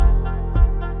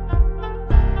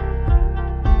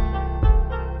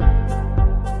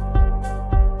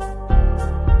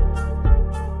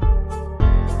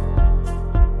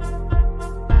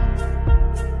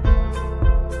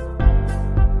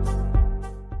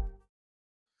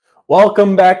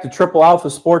Welcome back to Triple Alpha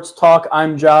Sports Talk.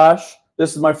 I'm Josh.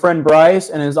 This is my friend Bryce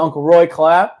and his uncle Roy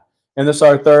Clapp. And this is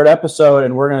our third episode,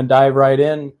 and we're going to dive right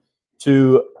in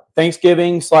to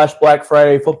Thanksgiving/Black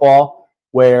Friday football,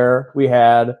 where we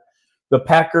had the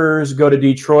Packers go to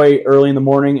Detroit early in the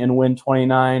morning and win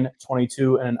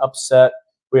 29-22 in an upset.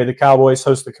 We had the Cowboys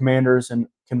host the Commanders and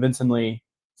convincingly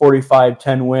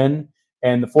 45-10 win,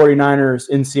 and the 49ers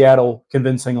in Seattle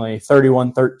convincingly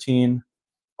 31-13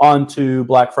 on to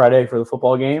Black Friday for the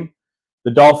football game.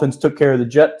 The Dolphins took care of the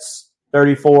Jets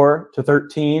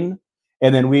 34-13,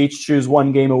 and then we each choose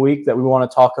one game a week that we want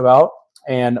to talk about.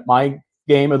 And my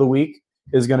game of the week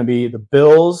is going to be the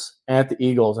Bills at the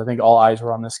Eagles. I think all eyes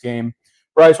were on this game.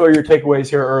 Bryce, what are your takeaways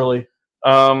here early?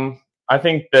 I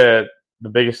think that the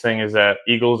biggest thing is that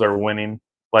Eagles are winning.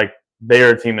 Like, they are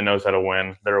a team that knows how to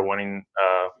win. They're a winning,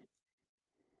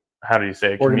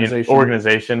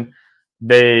 organization.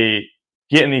 They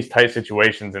get in these tight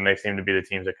situations, and they seem to be the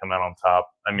teams that come out on top.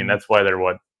 I mean, that's why they're,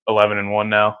 11-1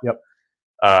 now? Yep.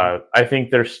 I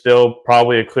think they're still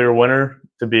probably a clear winner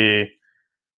to be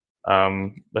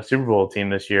the Super Bowl team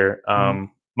this year.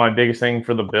 My biggest thing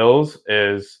for the Bills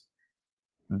is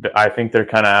I think they're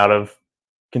kind of out of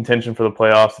contention for the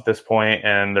playoffs at this point,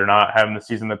 and they're not having the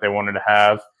season that they wanted to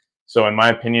have. So in my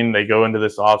opinion, they go into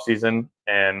this offseason,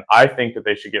 and I think that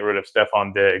they should get rid of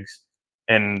Stephon Diggs.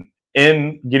 And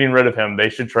in getting rid of him, they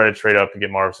should try to trade up to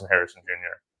get Marvin Harrison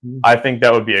Jr. I think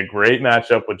that would be a great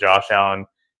matchup with Josh Allen.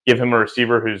 Give him a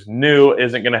receiver who's new,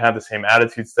 isn't going to have the same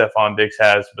attitude Stephon Diggs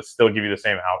has, but still give you the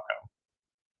same outcome.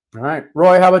 All right.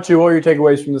 Roy, how about you? What are your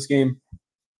takeaways from this game?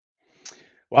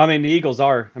 Well, I mean, the Eagles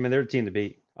are. I mean, they're a team to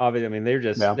beat. Obviously, I mean, they're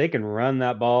just they can run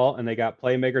that ball, and they got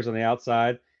playmakers on the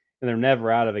outside, and they're never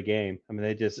out of a game. I mean,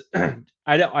 they just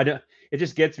I don't. It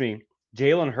just gets me.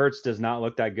 Jalen Hurts does not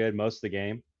look that good most of the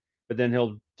game, but then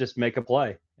he'll just make a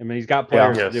play. I mean, he's got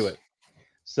players to do it.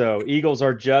 So Eagles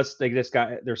are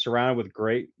they're surrounded with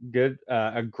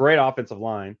a great offensive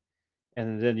line,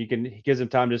 and then he gives him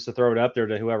time just to throw it up there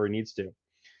to whoever he needs to.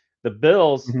 The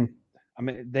Bills, I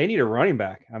mean, they need a running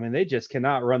back. I mean, they just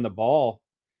cannot run the ball.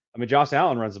 I mean, Josh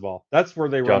Allen runs the ball. That's where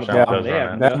they run the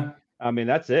ball. I mean,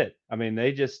 that's it. I mean,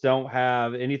 they just don't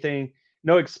have anything,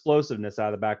 no explosiveness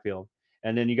out of the backfield.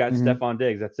 And then you got Stephon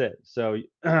Diggs. That's it. So,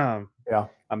 I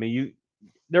mean,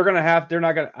 I don't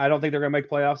think they're going to make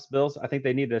playoffs, Bills. I think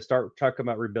they need to start talking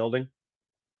about rebuilding.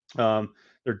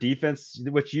 Their defense,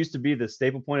 which used to be the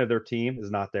staple point of their team,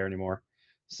 is not there anymore.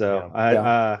 So,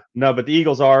 no, but the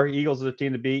Eagles are the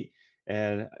team to beat.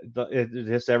 And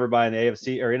just everybody in the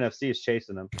AFC or NFC is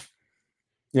chasing them.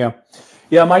 Yeah.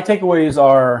 My takeaways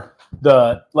are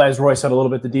as Roy said a little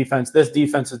bit, the defense. This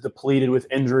defense is depleted with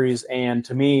injuries, and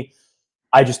to me,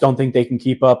 I just don't think they can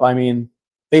keep up. I mean,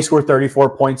 they scored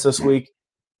 34 points this week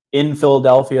in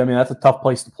Philadelphia. I mean, that's a tough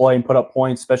place to play and put up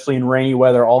points, especially in rainy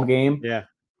weather all game. Yeah.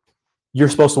 You're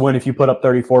supposed to win if you put up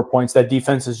 34 points. That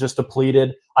defense is just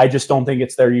depleted. I just don't think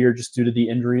it's their year just due to the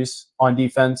injuries on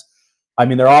defense. I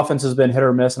mean, their offense has been hit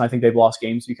or miss, and I think they've lost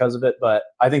games because of it. But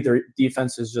I think their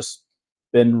defense has just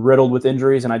been riddled with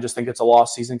injuries, and I just think it's a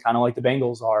lost season, kind of like the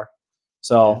Bengals are.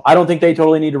 So I don't think they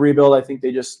totally need to rebuild. I think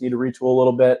they just need to retool a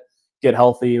little bit, get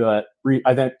healthy. But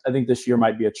I think this year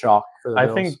might be a chalk for the Bills.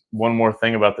 I think one more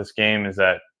thing about this game is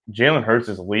that Jalen Hurts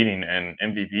is leading in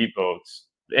MVP votes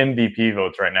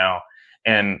right now,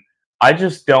 and I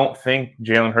just don't think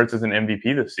Jalen Hurts is an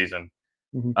MVP this season.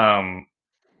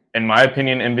 In my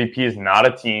opinion, MVP is not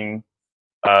a team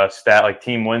stat, like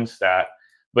team win stat.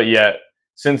 But yet,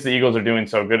 since the Eagles are doing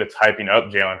so good, it's hyping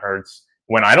up Jalen Hurts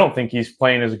when I don't think he's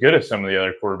playing as good as some of the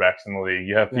other quarterbacks in the league.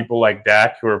 You have people like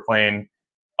Dak who are playing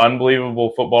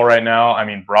unbelievable football right now. I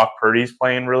mean, Brock Purdy's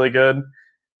playing really good,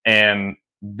 and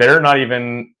they're not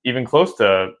even close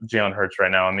to Jalen Hurts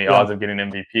right now in the odds of getting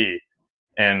MVP.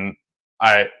 And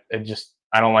I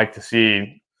don't like to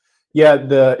see. Yeah,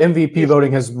 the MVP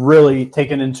voting has really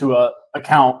taken into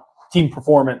account team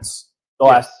performance the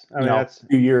last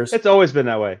few years. It's always been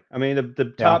that way. I mean,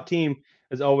 the top team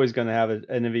is always going to have an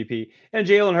MVP. And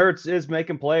Jalen Hurts is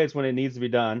making plays when it needs to be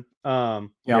done. But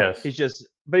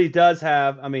he does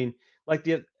have, I mean, like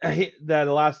the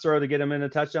last throw to get him in a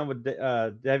touchdown with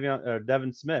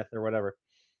Devin Smith or whatever.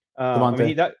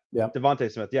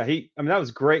 Devontae Smith. Yeah, that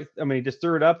was great. I mean, he just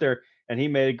threw it up there. And he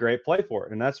made a great play for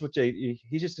it. And that's what he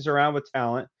just is around with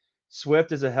talent.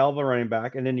 Swift is a hell of a running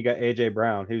back. And then you got A.J.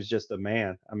 Brown, who's just a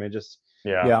man. I mean,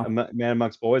 a man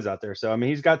amongst boys out there. So, I mean,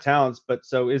 he's got talents. But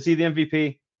so is he the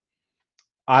MVP?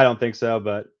 I don't think so.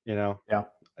 But,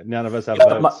 none of us have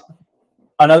votes.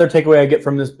 Another takeaway I get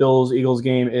from this Bills-Eagles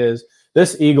game is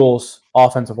this Eagles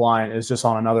offensive line is just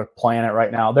on another planet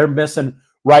right now. They're missing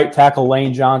right tackle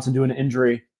Lane Johnson due to an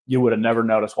injury you would have never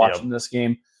noticed watching this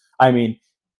game. I mean,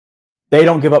 they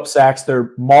don't give up sacks.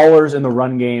 They're maulers in the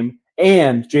run game,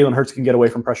 and Jalen Hurts can get away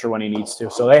from pressure when he needs to.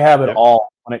 So they have it all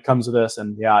when it comes to this.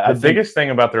 And the biggest thing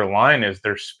about their line is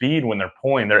their speed when they're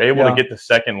pulling. They're able to get to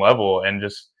second level and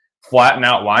just flatten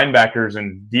out linebackers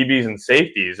and DBs and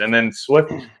safeties. And then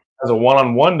Swift has a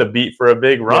one-on-one to beat for a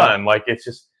big run. Like, it's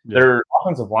just their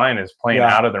offensive line is playing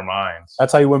out of their minds.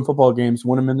 That's how you win football games,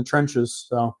 win them in the trenches.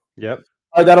 So, all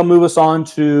right, that'll move us on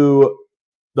to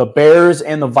the Bears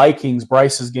and the Vikings,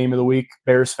 Bryce's game of the week,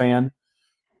 Bears fan.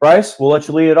 Bryce, we'll let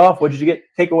you lead it off. What did you get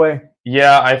takeaway?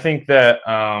 Yeah, I think that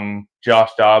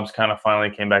Josh Dobbs kind of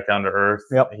finally came back down to earth.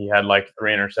 He had like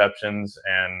 3 interceptions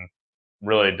and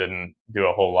really didn't do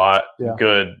a whole lot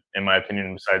good, in my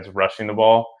opinion, besides rushing the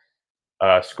ball.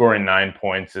 Scoring 9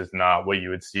 points is not what you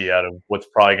would see out of what's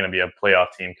probably going to be a playoff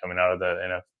team coming out of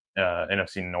the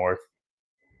NFC North.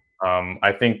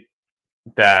 I think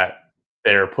that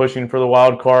they're pushing for the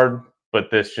wild card,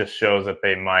 but this just shows that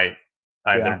they might.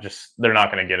 They're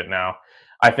not going to get it now.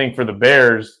 I think for the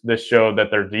Bears, this showed that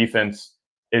their defense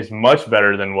is much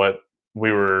better than what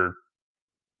we were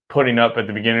putting up at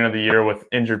the beginning of the year with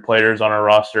injured players on our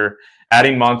roster.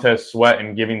 Adding Montez Sweat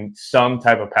and giving some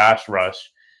type of pass rush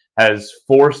has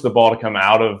forced the ball to come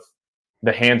out of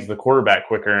the hands of the quarterback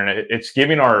quicker, and it's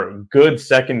giving our good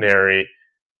secondary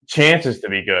chances to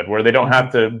be good, where they don't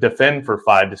have to defend for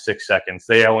 5 to 6 seconds.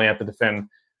 They only have to defend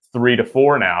 3 to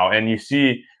 4 now. And you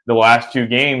see the last 2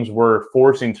 games we're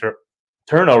forcing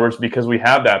turnovers because we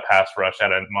have that pass rush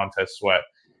out of Montez Sweat.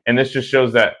 And this just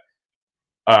shows that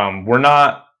we're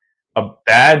not a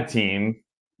bad team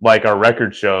like our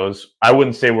record shows. I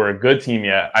wouldn't say we're a good team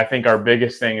yet. I think our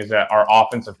biggest thing is that our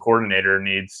offensive coordinator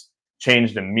needs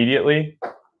changed immediately,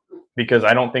 because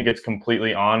I don't think it's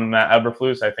completely on Matt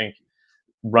Eberflus. I think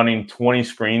running 20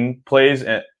 screen plays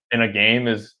in a game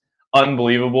is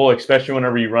unbelievable, especially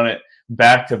whenever you run it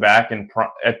back to back and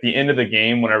at the end of the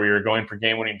game, whenever you're going for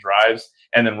game winning drives,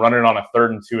 and then run it on a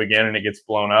 3rd and 2 again and it gets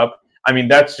blown up. I mean,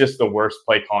 that's just the worst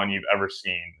play calling you've ever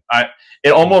seen.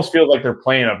 It almost feels like they're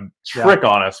playing a trick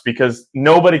on us, because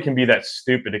nobody can be that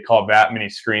stupid to call that many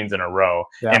screens in a row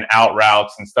and out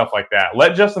routes and stuff like that.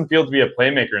 Let Justin Fields be a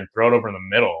playmaker and throw it over in the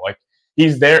middle. Like,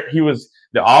 he's there. He was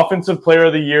the offensive player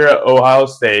of the year at Ohio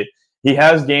State. He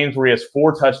has games where he has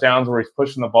 4 touchdowns where he's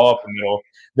pushing the ball up the middle.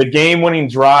 The game-winning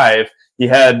drive, he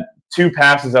had 2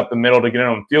 passes up the middle to get him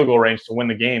in field goal range to win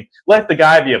the game. Let the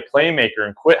guy be a playmaker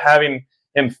and quit having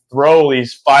him throw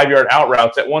these 5-yard out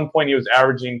routes. At one point, he was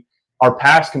averaging our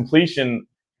pass completion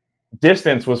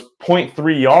distance was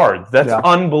 0.3 yards. That's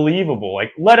unbelievable.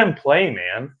 Like, let him play,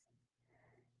 man.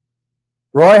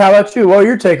 Roy, how about you? What are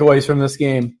your takeaways from this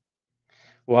game?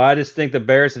 Well, I just think the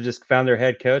Bears have just found their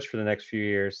head coach for the next few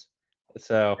years.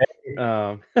 So,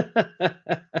 no,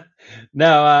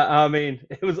 I mean,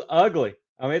 it was ugly.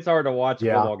 I mean, it's hard to watch a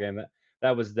football game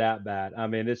that was that bad. I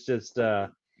mean, it's just,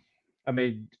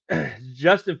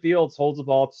 Justin Fields holds the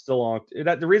ball too long.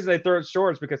 The reason they throw it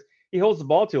short is because he holds the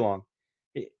ball too long,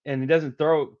 and he doesn't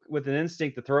throw with an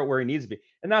instinct to throw it where he needs to be.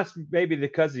 And that's maybe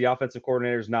because the offensive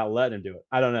coordinator is not letting him do it.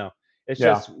 I don't know. It's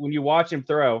just when you watch him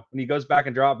throw, when he goes back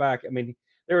and drop back. I mean,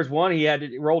 there was one he had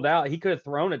rolled out. He could have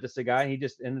thrown it to the guy, and he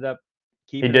just ended up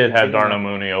keeping it. He did have Darnell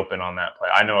Mooney open on that play.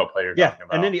 I know what play you're talking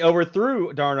about. And then he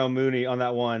overthrew Darnell Mooney on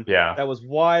that one. Yeah. That was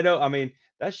wide open. I mean,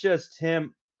 that's just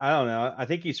him. I don't know. I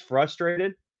think he's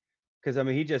frustrated because, I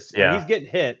mean, he's getting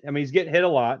hit. I mean, he's getting hit a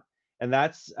lot. And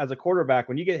that's, as a quarterback,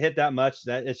 when you get hit that much,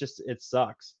 it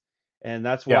sucks. And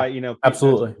that's why,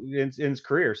 absolutely in his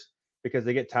careers, because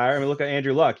they get tired. I mean, look at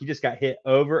Andrew Luck. He just got hit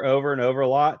over and over a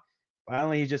lot.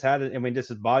 Finally, he just had it. I mean, just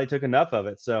his body took enough of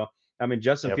it. So, I mean,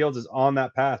 Justin Fields is on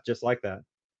that path just like that.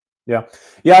 Yeah.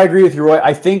 Yeah, I agree with you, Roy.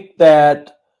 I think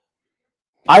the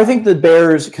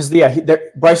Bears, because,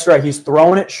 Bryce is right. He's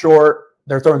throwing it short.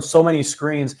 They're throwing so many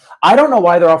screens. I don't know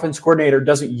why their offense coordinator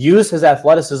doesn't use his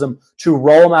athleticism to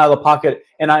roll him out of the pocket.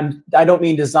 And I don't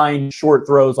mean design short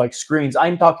throws like screens.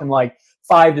 I'm talking like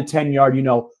 5 to 10 yard,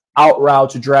 out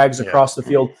routes, drags across the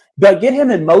field. But get him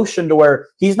in motion to where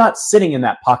he's not sitting in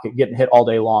that pocket getting hit all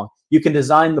day long. You can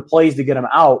design the plays to get him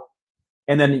out,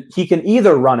 and then he can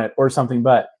either run it or something.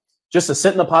 But just to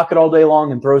sit in the pocket all day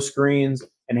long and throw screens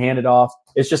and hand it off,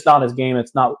 it's just not his game.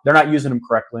 They're not using him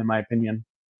correctly, in my opinion.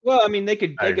 Well, I mean, they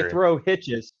could throw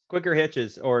quicker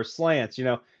hitches or slants,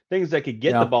 things that could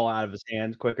get the ball out of his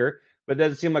hand quicker. But it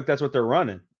doesn't seem like that's what they're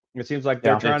running. It seems like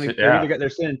they're trying to.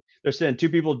 They're sending 2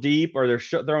 people deep, or they're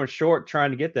throwing short,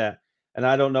 trying to get that. And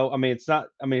I don't know. I mean, it's not.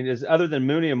 I mean, is other than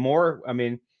Mooney and Moore. I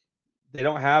mean, they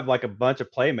don't have like a bunch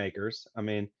of playmakers. I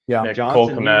mean,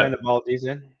 Johnson ran the ball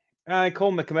decent.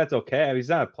 Cole Kmet's okay. I mean, he's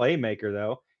not a playmaker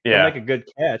though. He'll make a good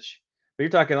catch.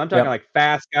 But I'm talking like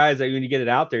fast guys that when you get it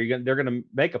out there, they're going to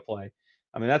make a play.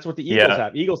 I mean, that's what the Eagles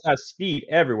have. Eagles have speed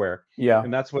everywhere. Yeah.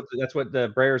 And that's what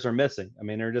the Bears are missing. I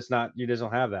mean, they're just not. You just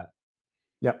don't have that.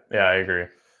 Yeah. Yeah, I agree.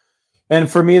 And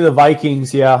for me, the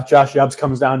Vikings, Josh Jacobs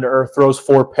comes down to earth, throws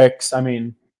 4 picks. I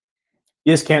mean,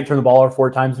 you just can't turn the ball over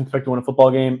 4 times and expect to win a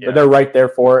football game, but they're right there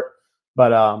for it.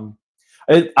 But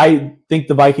I think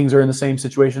the Vikings are in the same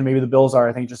situation. Maybe the Bills are.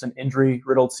 I think just an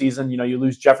injury-riddled season. You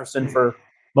lose Jefferson for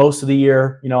most of the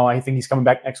year. I think he's coming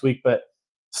back next week, but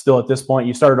still at this point,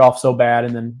 you started off so bad,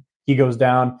 and then he goes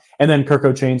down, and then Kirk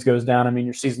O'Chains goes down. I mean,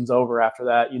 your season's over after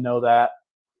that. You know that.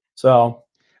 So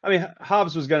 – I mean,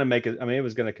 Hobbs was going to make it. I mean, it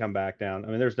was going to come back down. I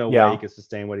mean, there's no way he could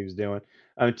sustain what he was doing.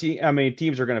 I mean,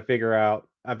 teams are going to figure out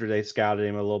after they scouted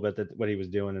him a little bit what he was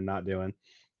doing and not doing.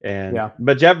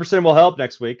 But Jefferson will help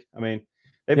next week. I mean,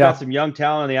 they've got some young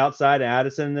talent on the outside,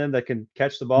 Addison and them that can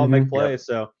catch the ball and make plays.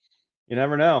 So you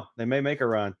never know. They may make a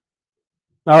run.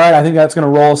 All right, I think that's going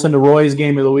to roll us into Roy's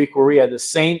game of the week where we had the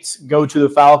Saints go to the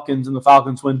Falcons and the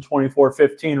Falcons win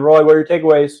 24-15. Roy, what are your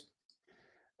takeaways?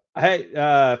 Hey,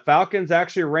 Falcons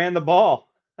actually ran the ball.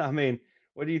 I mean,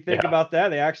 what do you think about that?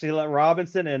 They actually let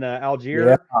Robinson and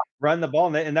Algier run the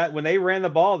ball, and when they ran the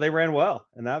ball, they ran well,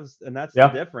 and that's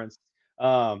the difference.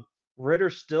 Ritter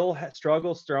still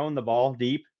struggles throwing the ball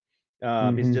deep.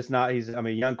 He's just not. He's a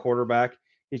young quarterback.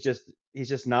 He's just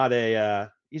not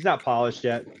he's not polished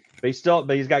yet, but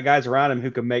he's got guys around him who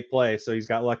can make plays. So he's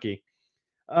got lucky.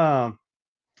 My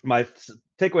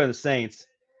takeaway on the Saints.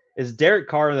 Is Derek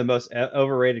Carr the most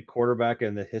overrated quarterback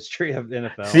in the history of the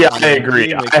NFL? Yeah, I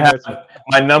agree.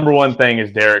 My number one thing is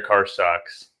Derek Carr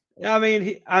sucks. I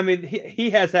mean, he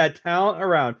has had talent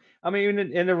around. I mean,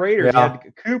 in the Raiders, he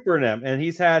had Cooper in him, and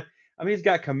he's got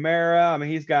Kamara. I mean,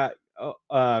 he's got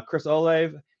Chris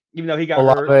Olave, even though he got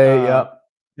hurt.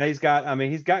 Now he's got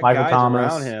Michael guys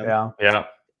Thomas, around him. Yeah.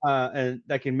 And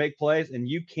that can make plays, and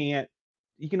you can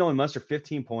only muster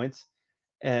 15 points.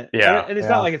 And it's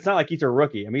not like he's a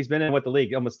rookie. I mean, he's been in the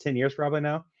league almost 10 years probably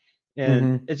now,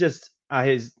 and it's just I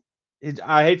hate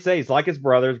to say he's like his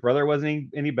brother. His brother wasn't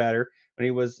any better when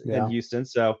he was in Houston.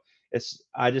 So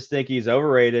I just think he's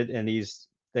overrated, and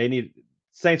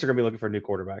Saints are going to be looking for a new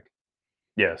quarterback.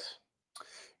 Yes.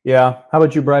 Yeah. How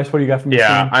about you, Bryce? What do you got from your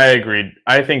team? I agreed.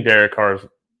 I think Derek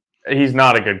he's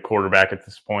not a good quarterback at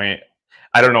this point.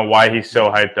 I don't know why he's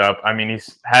so hyped up. I mean,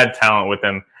 he's had talent with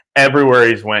him. Everywhere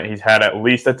he's went, he's had at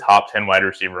least a top 10 wide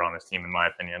receiver on his team, in my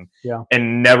opinion,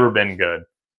 and never been good.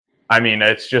 I mean,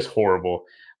 it's just horrible.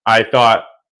 I thought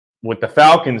with the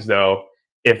Falcons, though,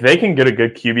 if they can get a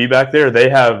good QB back there, they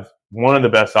have one of the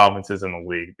best offenses in the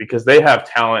league because they have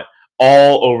talent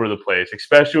all over the place,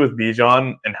 especially with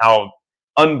Bijan and how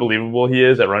unbelievable he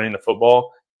is at running the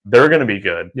football. They're going to be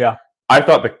good. Yeah. I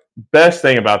thought the best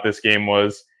thing about this game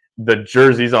was the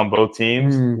jerseys on both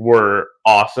teams were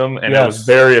awesome, and it was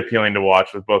very appealing to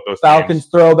watch with both those Falcons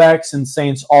teams. Throwbacks and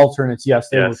Saints alternates. Yes,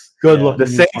 they were good looking. The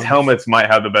Saints helmets might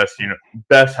have the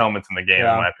best helmets in the game, in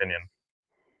my opinion.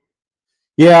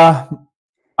 Yeah,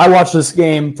 I watched this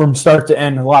game from start to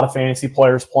end. A lot of fantasy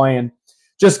players playing.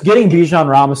 Just getting Bijan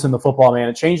Robinson the football, man,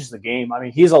 it changes the game. I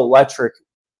mean, he's electric.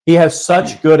 He has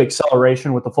such good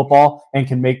acceleration with the football and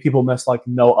can make people miss like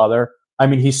no other. I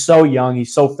mean, he's so young.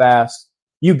 He's so fast.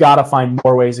 You got to find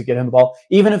more ways to get him the ball,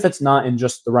 even if it's not in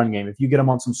just the run game. If you get him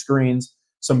on some screens,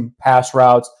 some pass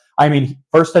routes. I mean,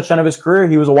 first touchdown of his career,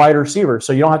 he was a wide receiver,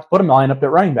 so you don't have to put him lined up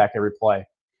at running back every play.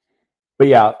 But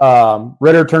yeah,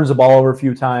 Ritter turns the ball over a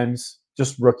few times,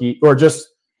 just rookie or just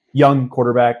young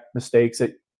quarterback mistakes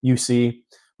that you see.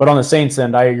 But on the Saints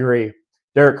end, I agree.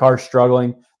 Derek Carr's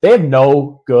struggling. They have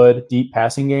no good deep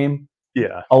passing game.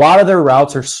 Yeah. A lot of their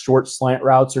routes are short slant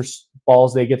routes or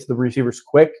balls they get to the receivers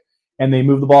quick. And they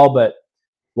move the ball, but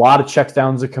a lot of checks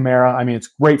downs to Kamara. I mean, it's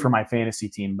great for my fantasy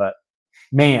team, but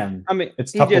man,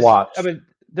 it's tough to watch. I mean,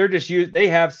 they're just they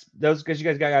have those because you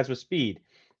guys got guys with speed,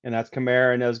 and that's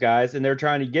Kamara and those guys, and they're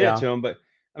trying to get it to him. But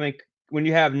I mean, when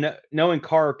you have knowing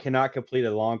Carr cannot complete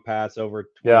a long pass over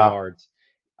 20 yards,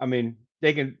 I mean,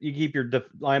 you keep your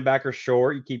linebacker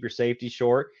short, you keep your safety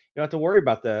short. You don't have to worry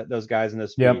about those guys in the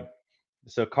speed. Yep.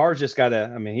 So Carr's just got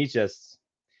to. I mean, he's just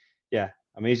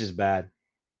bad.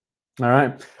 All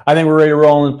right. I think we're ready to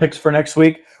roll in picks for next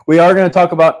week. We are going to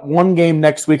talk about one game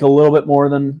next week a little bit more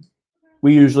than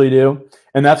we usually do,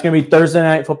 and that's going to be Thursday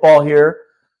Night Football here.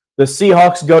 The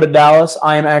Seahawks go to Dallas.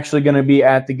 I am actually going to be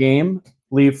at the game.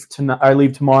 I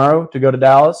leave tomorrow to go to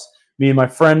Dallas. Me and my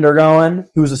friend are going,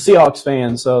 who's a Seahawks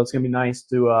fan, so it's going to be nice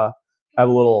to have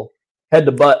a little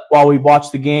head-to-butt while we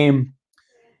watch the game.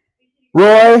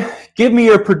 Roy, give me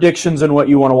your predictions on what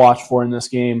you want to watch for in this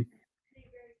game.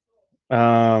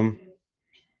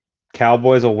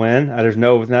 Cowboys will win. There's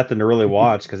nothing to really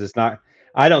watch because it's not.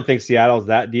 I don't think Seattle's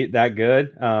that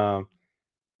good.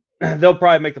 They'll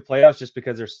probably make the playoffs just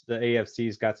because the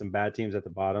AFC's got some bad teams at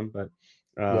the bottom, but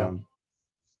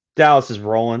Dallas is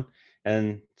rolling,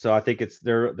 and so I think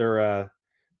they're.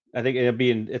 I think it'll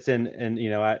be at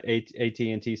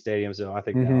AT&T Stadium, so I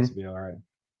think Dallas will be all right.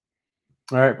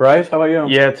 All right, Bryce, how about you?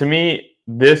 Yeah, to me,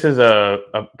 this is a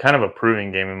kind of a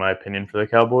proving game in my opinion for the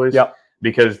Cowboys. Yep.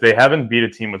 Because they haven't beat a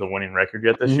team with a winning record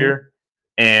yet this year,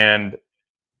 and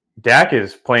Dak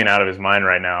is playing out of his mind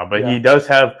right now. But he does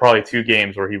have probably 2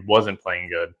 games where he wasn't playing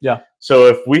good. Yeah. So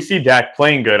if we see Dak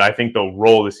playing good, I think they'll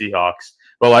roll the Seahawks.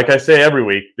 But like I say every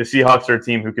week, the Seahawks are a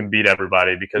team who can beat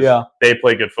everybody because they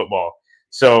play good football.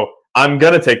 So I'm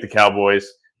going to take the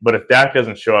Cowboys, but if Dak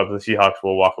doesn't show up, the Seahawks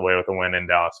will walk away with a win in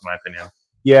Dallas, in my opinion.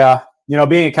 Yeah.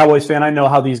 Being a Cowboys fan, I know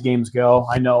how these games go.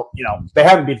 I know, they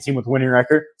haven't beat a team with a winning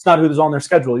record. It's not who's on their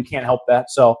schedule. You can't help that.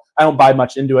 So I don't buy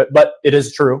much into it, but it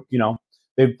is true.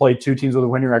 They've played 2 teams with a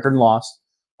winning record and lost.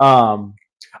 I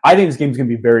think this game's going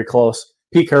to be very close.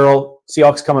 Pete Carroll,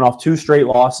 Seahawks coming off 2 straight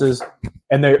losses,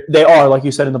 and they are, like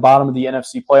you said, in the bottom of the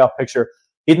NFC playoff picture.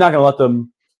 He's not going to let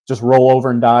them just roll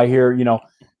over and die here.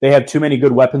 They have too many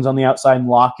good weapons on the outside, and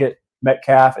Lockett,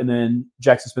 Metcalf, and then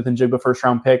Jackson Smith and Jigba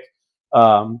first-round pick.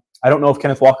 I don't know if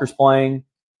Kenneth Walker's playing,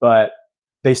 but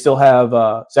they still have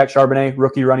Zach Charbonnet,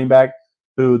 rookie running back,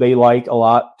 who they like a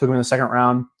lot. Took him in the 2nd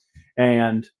round.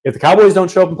 And if the Cowboys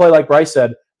don't show up and play like Bryce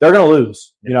said, they're going to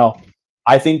lose.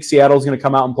 I think Seattle's going to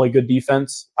come out and play good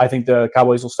defense. I think the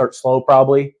Cowboys will start slow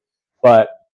probably. But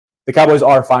the Cowboys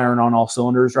are firing on all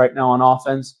cylinders right now on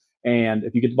offense. And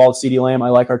if you get the ball to CeeDee Lamb, I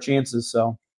like our chances.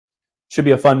 So should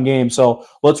be a fun game. So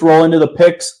let's roll into the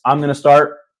picks. I'm going to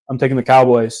start. I'm taking the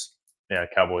Cowboys. Yeah,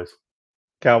 Cowboys.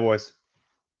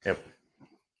 Yep.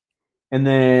 And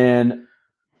then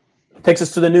takes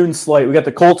us to the noon slate. We got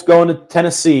the Colts going to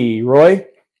Tennessee. Roy?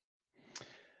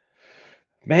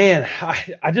 Man,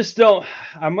 I just don't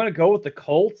 – I'm going to go with the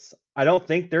Colts. I don't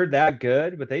think they're that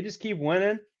good, but they just keep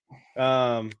winning.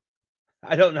 I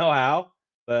don't know how,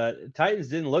 but Titans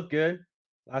didn't look good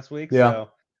last week, so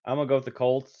I'm going to go with the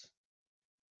Colts.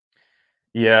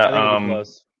 Yeah, I think it'll be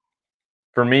close.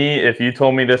 For me, if you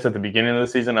told me this at the beginning of the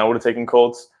season, I would have taken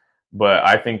Colts. But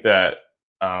I think that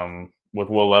with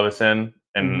Will Levis in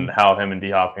and how him and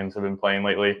D. Hopkins have been playing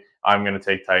lately, I'm going to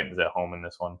take Titans at home in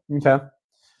this one. Okay.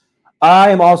 I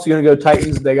am also going to go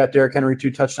Titans. They got Derrick Henry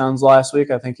 2 touchdowns last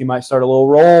week. I think he might start a little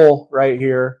roll right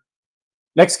here.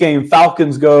 Next game,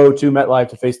 Falcons go to MetLife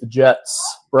to face the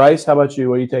Jets. Bryce, how about you?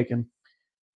 What are you taking?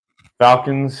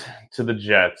 Falcons to the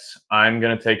Jets. I'm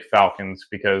going to take Falcons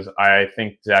because I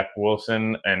think Zach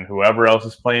Wilson and whoever else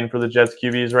is playing for the Jets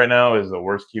QBs right now is the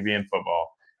worst QB in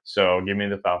football. So give me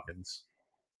the Falcons.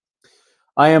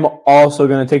 I am also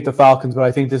going to take the Falcons, but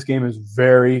I think this game is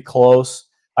very close.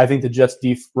 I think the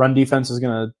Jets' run defense is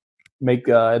going to make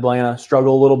Atlanta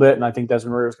struggle a little bit, and I think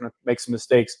Desmond Ridder is going to make some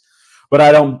mistakes. But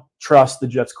I don't trust the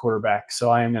Jets quarterback, so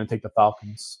I am going to take the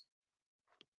Falcons.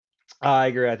 I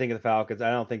agree. I think of the Falcons. I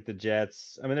don't think the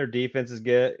Jets. I mean, their defense is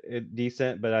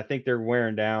decent, but I think they're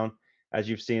wearing down, as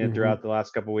you've seen it throughout the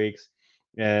last couple of weeks.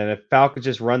 And if Falcons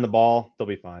just run the ball, they'll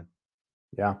be fine.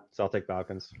 Yeah. So I'll take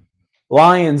Falcons.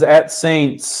 Lions at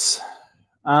Saints.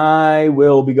 I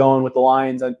will be going with the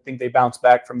Lions. I think they bounce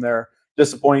back from their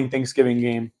disappointing Thanksgiving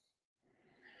game.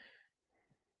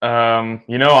 I'm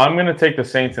going to take the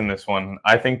Saints in this one.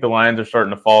 I think the Lions are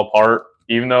starting to fall apart.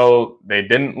 Even though they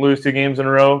didn't lose 2 games in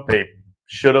a row, they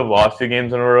should have lost 2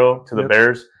 games in a row to the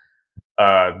Bears.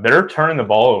 They're turning the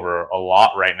ball over a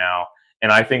lot right now.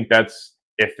 And I think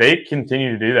if they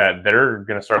continue to do that, they're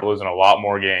going to start losing a lot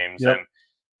more games. Yep. And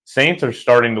Saints are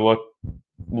starting to look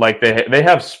like they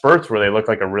have spurts where they look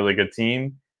like a really good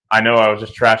team. I know I was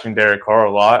just trashing Derek Carr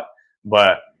a lot,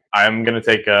 but I'm going to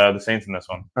take the Saints in this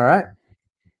one. All right.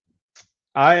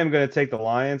 I am going to take the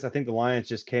Lions. I think the Lions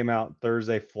just came out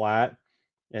Thursday flat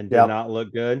and did not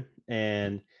look good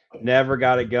and never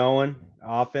got it going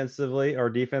offensively or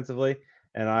defensively.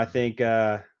 And I think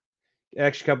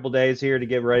extra couple days here to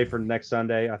get ready for next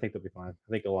Sunday, I think they'll be fine.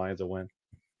 I think the Lions will win.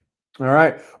 All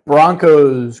right.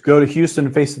 Broncos go to Houston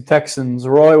and face the Texans.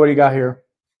 Roy, what do you got here?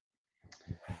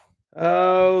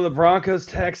 Oh, the Broncos,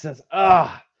 Texans.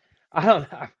 I don't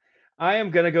know. I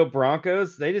am going to go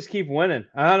Broncos. They just keep winning.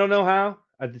 I don't know how.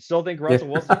 I still think Russell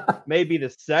Wilson may be the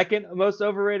second most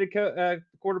overrated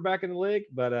quarterback in the league,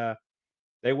 but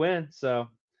they win. So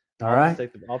I'll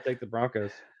take the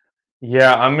Broncos.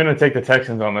 Yeah, I'm going to take the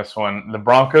Texans on this one. The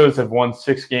Broncos have won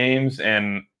 6 games,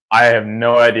 and I have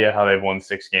no idea how they've won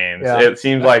 6 games. Yeah. It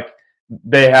seems like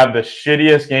they have the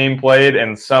shittiest game played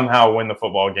and somehow win the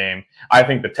football game. I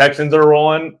think the Texans are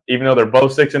rolling, even though they're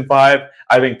both 6-5.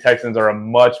 I think Texans are a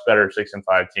much better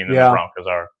 6-5 team than the Broncos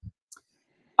are.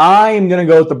 I am going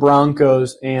to go with the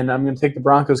Broncos, and I'm going to take the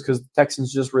Broncos because the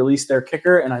Texans just released their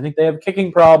kicker, and I think they have a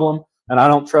kicking problem, and I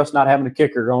don't trust not having a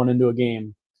kicker going into a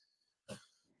game.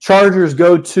 Chargers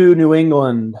go to New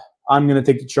England. I'm going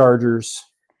to take the Chargers.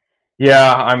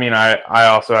 Yeah, I mean, I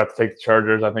also have to take the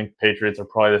Chargers. I think the Patriots are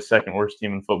probably the second worst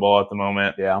team in football at the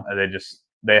moment. Yeah.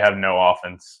 They have no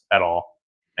offense at all,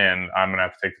 and I'm going to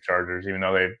have to take the Chargers. Even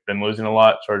though they've been losing a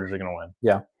lot, Chargers are going to win.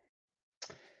 Yeah.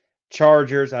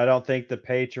 Chargers. I don't think the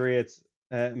Patriots.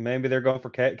 Maybe they're going for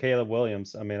Caleb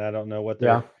Williams. I mean, I don't know what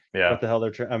they're what the hell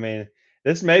they're trying. I mean,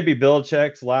 this may be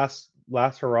Belichick's last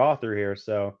hurrah through here.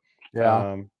 So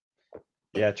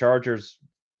Chargers,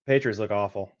 Patriots look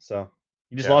awful. So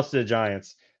you just lost to the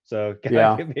Giants. So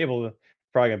gonna be able to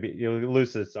you'll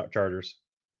lose to the Chargers.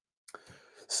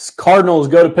 Cardinals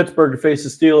go to Pittsburgh to face the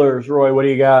Steelers. Roy, what do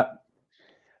you got?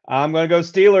 I'm gonna go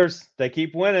Steelers. They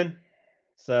keep winning,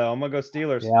 so I'm gonna go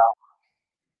Steelers. Yeah.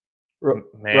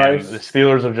 Man, the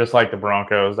Steelers are just like the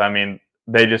Broncos. I mean,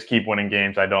 they just keep winning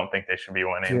games I don't think they should be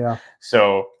winning. Yeah.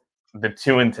 So the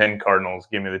 2-10 Cardinals,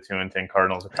 give me the 2-10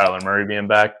 Cardinals with Kyler Murray being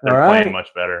back. They're playing much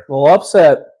better. Well,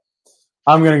 upset.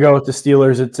 I'm going to go with the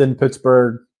Steelers. It's in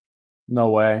Pittsburgh.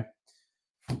 No way.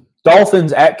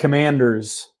 Dolphins at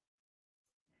Commanders.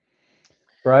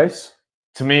 Bryce?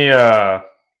 To me,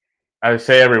 I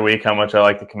say every week how much I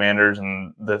like the Commanders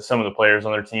and some of the players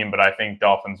on their team, but I think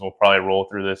Dolphins will probably roll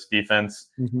through this defense.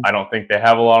 Mm-hmm. I don't think they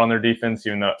have a lot on their defense,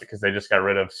 even though because they just got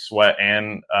rid of Sweat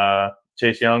and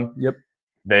Chase Young. Yep.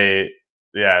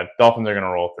 Dolphins are going to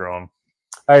roll through them.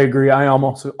 I agree. I am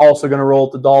also going to roll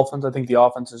with the Dolphins. I think the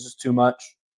offense is just too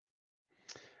much.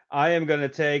 I am going to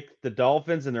take the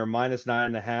Dolphins, and they're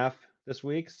 -9.5 this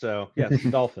week. So, yes,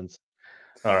 Dolphins.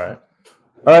 All right.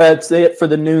 All right, that's it for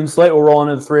the noon slate. We'll roll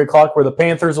into the 3 o'clock where the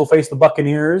Panthers will face the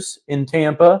Buccaneers in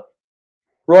Tampa.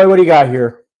 Roy, what do you got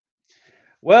here?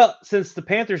 Well, since the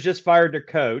Panthers just fired their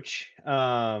coach,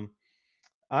 I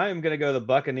am going to go the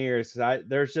Buccaneers.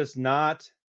 There's just not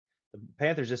 – the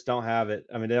Panthers just don't have it.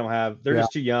 I mean, they're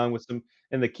just too young with some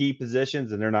in the key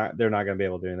positions, and they're not going to be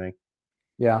able to do anything.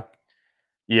 Yeah.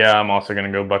 Yeah, I'm also going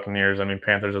to go Buccaneers. I mean,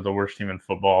 Panthers are the worst team in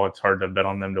football. It's hard to bet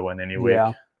on them to win any week.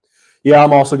 Yeah,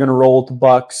 I'm also going to roll with the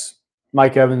Bucs.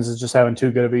 Mike Evans is just having too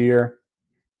good of a year.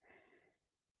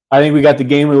 I think we got the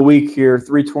game of the week here,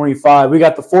 3:25. We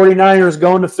got the 49ers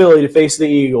going to Philly to face the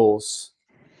Eagles.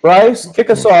 Bryce,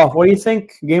 kick us off. What do you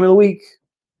think? Game of the week?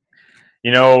 You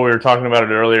know, we were talking about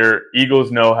it earlier.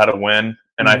 Eagles know how to win,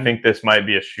 and I think this might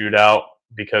be a shootout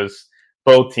because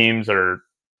both teams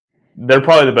they're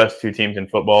probably the best 2 teams in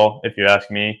football, if you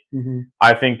ask me. Mm-hmm.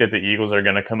 I think that the Eagles are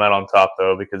going to come out on top,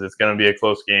 though, because it's going to be a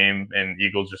close game, and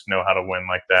Eagles just know how to win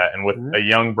like that. And with a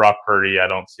young Brock Purdy, I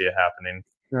don't see it happening.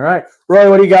 All right. Roy,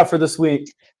 what do you got for this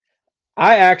week?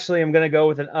 I actually am going to go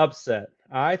with an upset.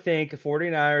 I think the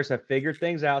 49ers have figured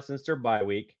things out since their bye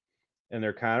week, and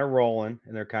they're kind of rolling,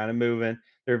 and they're kind of moving.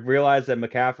 They've realized that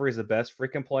McCaffrey is the best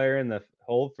freaking player in the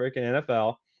whole freaking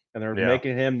NFL, and they're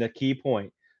making him the key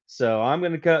point. So I'm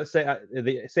going to say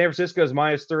the San Francisco is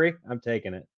 -3. I'm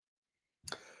taking it.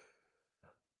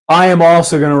 I am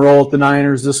also going to roll with the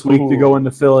Niners this week to go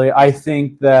into Philly. I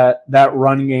think that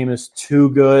run game is too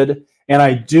good, and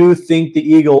I do think the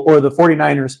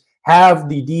 49ers have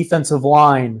the defensive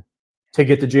line to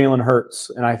get to Jalen Hurts,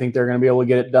 and I think they're going to be able to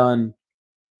get it done.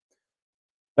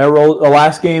 The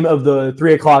last game of the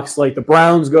 3 o'clock slate, the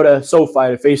Browns go to SoFi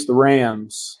to face the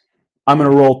Rams. I'm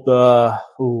going to roll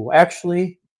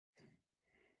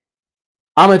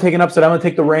I'm going to take an upset. I'm going to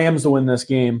take the Rams to win this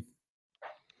game.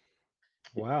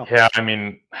 Wow. Yeah, I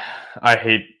mean, I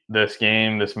hate this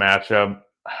game, this matchup.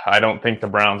 I don't think the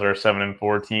Browns are a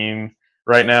 7-4 team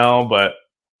right now, but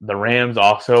the Rams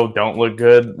also don't look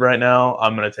good right now.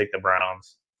 I'm going to take the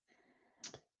Browns.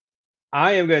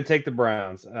 I am going to take the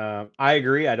Browns. I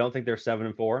agree. I don't think they're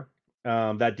 7-4.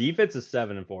 That defense is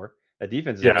 7-4. That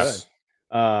defense is good.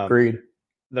 Agreed.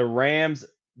 The Rams,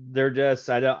 they're just.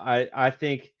 I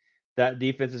think that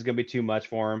defense is going to be too much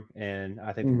for them, and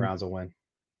I think the Browns will win.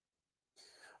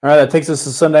 All right, that takes us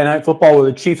to Sunday Night Football where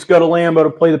the Chiefs go to Lambeau to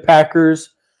play the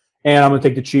Packers, and I'm going to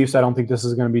take the Chiefs. I don't think this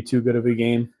is going to be too good of a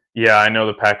game. Yeah, I know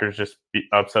the Packers just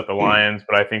upset the Lions,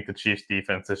 but I think the Chiefs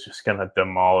defense is just going to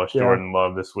demolish Jordan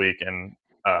Love this week, and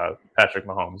Patrick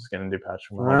Mahomes is going to do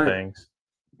Patrick Mahomes things.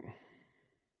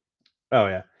 Oh,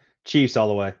 yeah. Chiefs all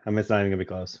the way. I mean, it's not even going to be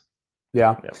close.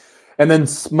 Yeah. And then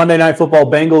Monday Night Football,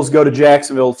 Bengals go to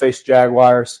Jacksonville to face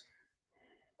Jaguars.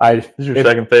 This is your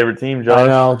second favorite team, Josh. I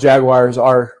know. Jaguars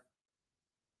are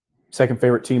second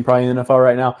favorite team probably in the NFL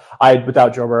right now.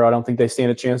 Without Joe Burrow, I don't think they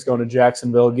stand a chance going to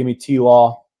Jacksonville. Give me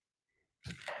T-Law.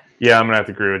 Yeah, I'm going to have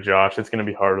to agree with Josh. It's going to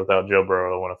be hard without Joe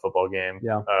Burrow to win a football game.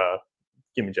 Yeah.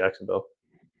 Give me Jacksonville.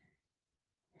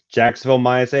 Jacksonville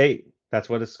 -8. That's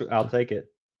what it's. I'll take it.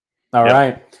 All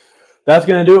right. That's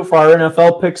going to do it for our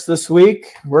NFL picks this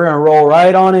week. We're going to roll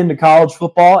right on into college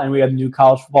football, and we have new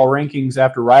college football rankings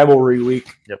after rivalry week.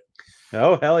 Yep.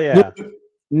 Oh, hell yeah.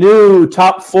 New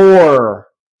top 4.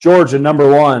 Georgia, number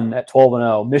 1 at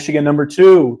 12-0. Michigan, number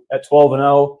 2 at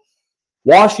 12-0.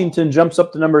 Washington jumps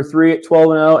up to number 3 at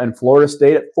 12-0, and Florida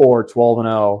State at 4,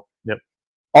 12-0. Yep.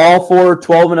 All 4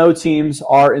 12-0 teams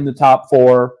are in the top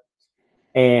 4,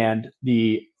 and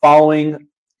the following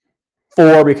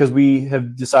 4, because we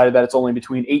have decided that it's only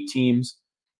between 8 teams.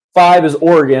 5 is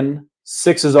Oregon,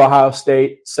 6 is Ohio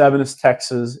State, 7 is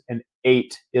Texas, and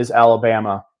 8 is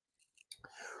Alabama.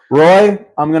 Roy,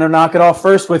 I'm going to knock it off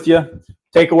first with you.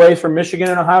 Takeaways from Michigan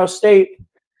and Ohio State.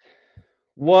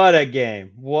 What a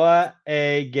game. What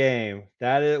a game.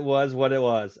 That it was what it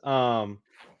was. I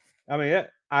mean,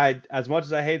 as much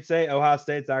as I hate to say, Ohio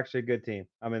State's actually a good team.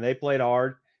 I mean, they played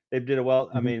hard. They did it well.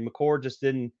 Mm-hmm. I mean, McCord just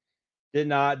did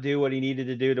not do what he needed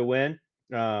to do to win.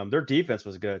 Their defense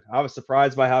was good. I was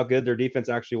surprised by how good their defense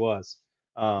actually was.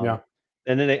 And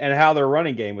how their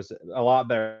running game was a lot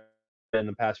better in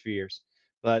the past few years.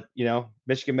 But,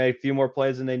 Michigan made a few more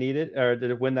plays than they needed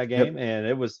to win that game, and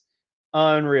it was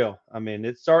unreal. I mean,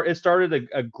 it started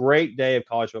a great day of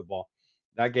college football.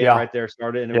 That game right there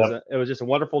started, and it was just a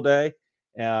wonderful day.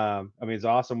 I mean, it's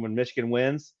awesome when Michigan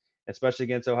wins, especially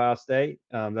against Ohio State.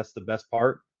 That's the best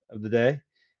part of the day.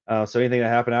 So anything that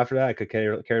happened after that, I could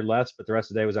care less, but the rest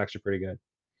of the day was actually pretty good.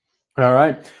 All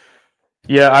right.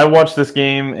 Yeah, I watched this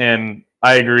game, and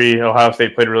I agree. Ohio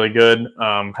State played really good.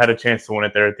 Had a chance to win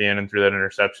it there at the end and threw that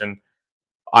interception.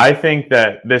 I think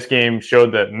that this game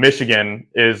showed that Michigan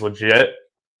is legit.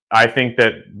 I think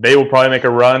that they will probably make a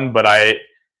run, but I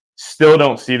still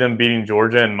don't see them beating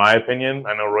Georgia, in my opinion.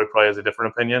 I know Roy probably has a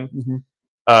different opinion.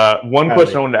 Mm-hmm. One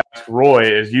question I wanted to ask Roy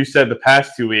is, you said the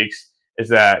past 2 weeks is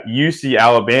that you see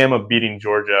Alabama beating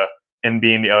Georgia and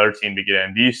being the other team to get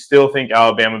in. Do you still think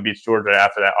Alabama beats Georgia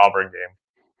after that Auburn game?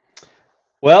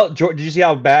 Well, did you see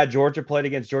how bad Georgia played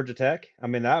against Georgia Tech? I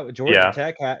mean, that Georgia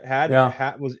Tech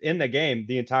was in the game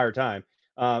the entire time.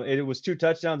 It was 2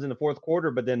 touchdowns in the fourth quarter,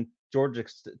 but then Georgia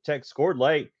Tech scored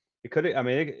late. It could. I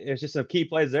mean, it's just some key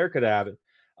plays there could have it.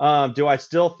 Do I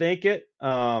still think it?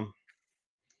 No,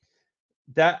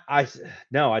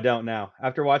 I don't now.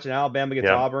 After watching Alabama against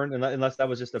Auburn, unless that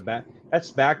was just that's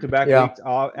back-to-back weeks.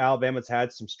 Alabama's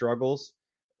had some struggles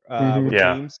with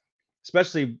teams,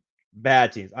 especially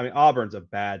bad teams. I mean, Auburn's a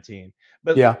bad team,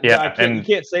 but you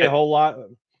can't say a whole lot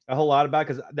about,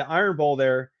 because the Iron Bowl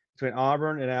there between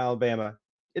Auburn and Alabama,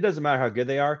 it doesn't matter how good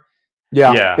they are.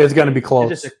 Yeah. It's going to be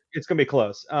close. It's going to be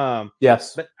close.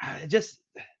 Yes, but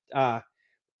I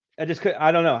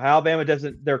don't know. Alabama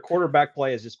their quarterback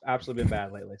play has just absolutely been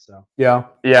bad lately. So yeah.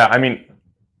 I mean,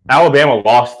 Alabama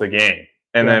lost the game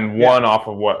and then won off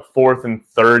of 4th and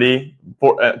 30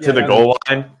 to the goal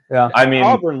line. Yeah, I mean,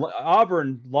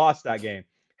 Auburn lost that game.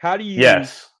 How do you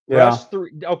rush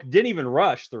 3? Okay, didn't even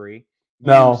rush 3.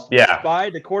 No,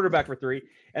 spied the quarterback for 3,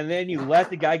 and then you let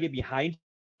the guy get behind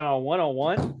you on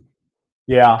 1-on-1.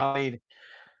 Yeah, I mean,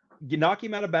 you knock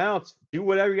him out of bounds. Do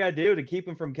whatever you got to do to keep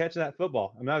him from catching that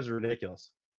football. I mean, that was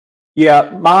ridiculous. Yeah,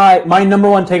 my number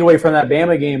one takeaway from that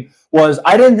Bama game was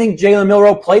I didn't think Jalen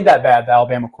Milroe played that bad, the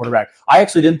Alabama quarterback. I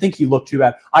actually didn't think he looked too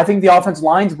bad. I think the offensive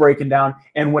line's breaking down,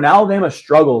 and when Alabama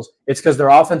struggles, it's because their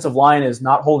offensive line is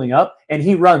not holding up, and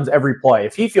he runs every play.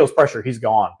 If he feels pressure, he's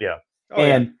gone. Yeah.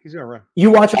 He's going to run. You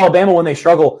watch Alabama when they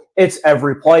struggle, it's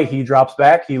every play. He drops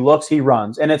back, he looks, he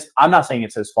runs. And I'm not saying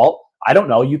it's his fault. I don't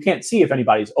know. You can't see if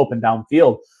anybody's open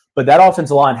downfield. But that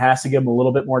offensive line has to give him a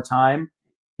little bit more time,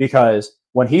 because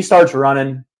when he starts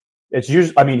running, it's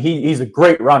usually, I mean, he's a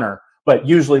great runner, but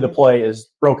usually the play is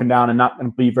broken down and not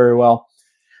going to be very well.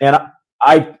 And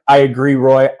I agree,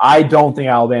 Roy. I don't think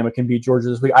Alabama can beat Georgia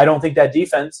this week. I don't think that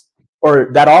defense or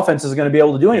that offense is going to be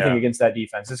able to do anything against that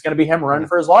defense. It's going to be him running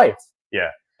for his life.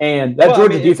 Yeah. And that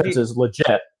Georgia defense is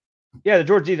legit. Yeah, the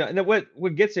Georgia defense. And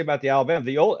what gets you about the Alabama,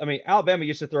 Alabama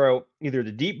used to throw either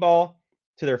the deep ball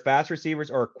to their fast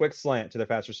receivers or a quick slant to their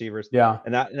fast receivers. Yeah.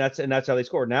 And that's how they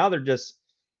score. Now they're just,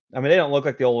 they don't look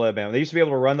like the old Alabama. They used to be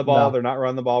able to run the ball. No. They're not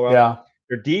running the ball well. Yeah.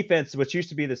 Their defense, which used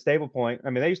to be the stable point.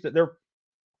 Their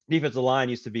defensive line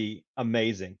used to be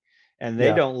amazing, and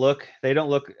they don't look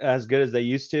as good as they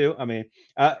used to.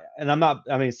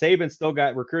 Saban's still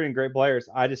got recruiting great players.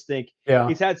 I just think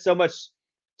he's had so much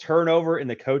turnover in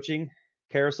the coaching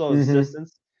carousel of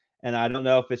assistants, And I don't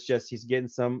know if it's just he's getting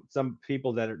some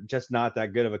people that are just not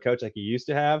that good of a coach like he used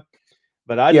to have.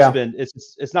 But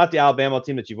it's not the Alabama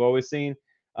team that you've always seen.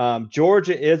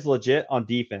 Georgia is legit on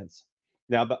defense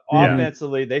now, but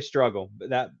offensively they struggle.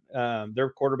 That their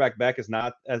quarterback Beck is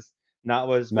not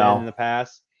what it's been in the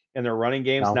past, and their running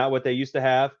game's not what they used to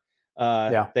have.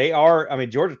 They are. I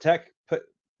mean, Georgia Tech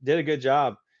did a good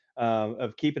job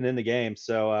of keeping in the game.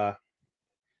 So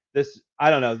this, I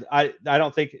don't know. I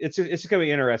don't think it's going to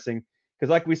be interesting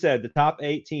because, like we said, the top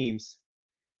 8 teams.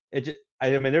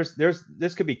 I mean,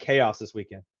 this could be chaos this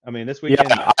weekend. I mean, this weekend.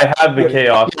 Yeah, I have the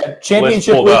chaos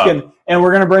championship weekend, and we're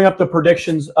going to bring up the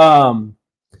predictions. I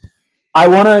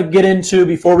want to get into,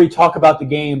 before we talk about the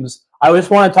games, I just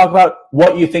want to talk about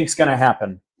what you think is going to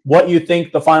happen. What you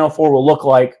think the Final Four will look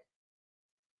like.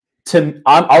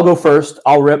 I'll go first.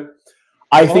 I'll rip.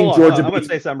 I think Georgia. I'm going to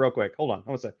say something real quick. Hold on. I'm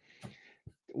going to say.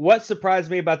 What surprised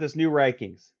me about this new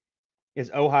rankings is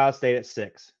Ohio State at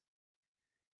 6.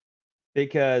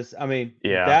 Because, I mean,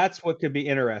 that's what could be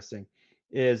interesting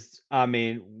is, I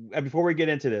mean, before we get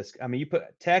into this, I mean, you put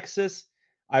Texas,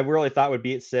 I really thought would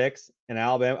be at 6, and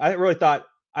Alabama. I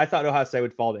thought Ohio State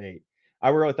would fall to 8. I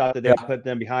really thought that they would put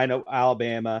them behind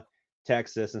Alabama,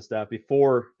 Texas, and stuff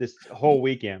before this whole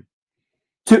weekend.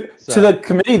 To the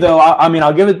committee, though, I mean,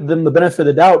 I'll give them the benefit of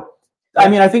the doubt. I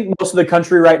mean, I think most of the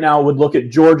country right now would look at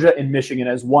Georgia and Michigan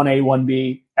as 1A,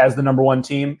 1B as the number 1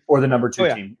 team or the number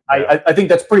 2 team. Yeah. I think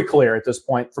that's pretty clear at this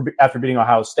point after beating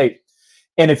Ohio State.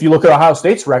 And if you look at Ohio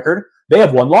State's record, they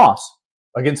have 1 loss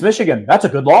against Michigan. That's a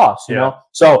good loss, you know.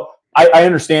 So I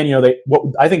understand, you know,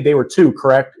 I think they were 2,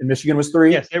 correct? And Michigan was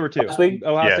 3. Yes, they were 2.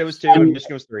 Ohio State was 2, and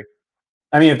Michigan was 3.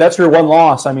 I mean, if that's your 1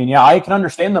 loss, I mean, I can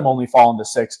understand them only falling to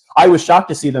 6. I was shocked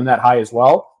to see them that high as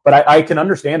well, but I can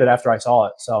understand it after I saw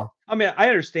it. So, I mean, I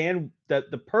understand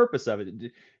that the purpose of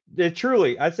it. They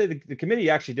truly, I'd say the committee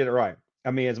actually did it right.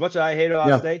 I mean, as much as I hate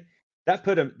Ohio State, that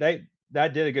put them.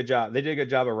 That did a good job. They did a good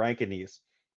job of ranking these.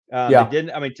 They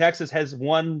didn't. I mean, Texas has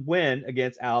 1 win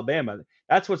against Alabama.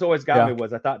 That's what's always got me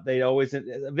was I thought they'd always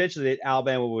eventually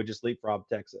Alabama would just leapfrog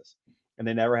Texas, and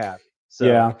they never have.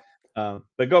 So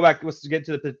but go back. Let's get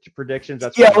to the predictions.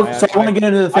 That's so I want to get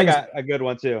into the things. I got a good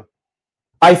one too.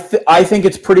 I think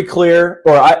it's pretty clear,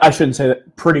 or I shouldn't say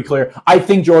that pretty clear. I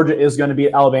think Georgia is going to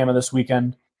beat Alabama this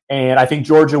weekend, and I think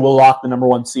Georgia will lock the number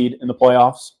 1 seed in the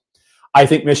playoffs. I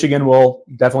think Michigan will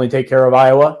definitely take care of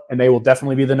Iowa, and they will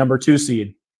definitely be the number 2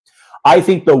 seed. I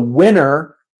think the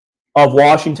winner of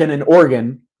Washington and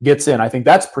Oregon gets in. I think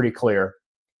that's pretty clear.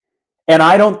 And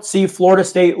I don't see Florida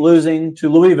State losing to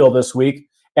Louisville this week,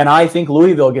 and I think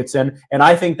Louisville gets in, and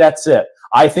I think that's it.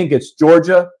 I think it's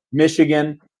Georgia,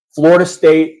 Michigan, Florida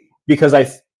State, because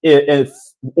if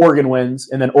Oregon wins,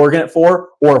 and then Oregon at 4,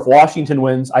 or if Washington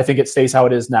wins, I think it stays how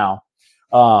it is now.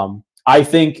 I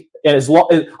think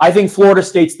Florida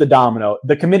State's the domino.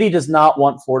 The committee does not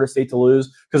want Florida State to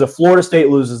lose, because if Florida State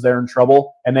loses, they're in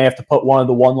trouble, and they have to put one of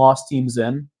the 1-loss teams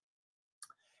in.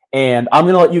 And I'm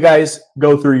going to let you guys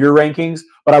go through your rankings,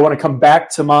 but I want to come back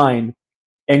to mine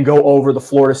and go over the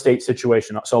Florida State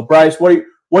situation. So, Bryce, what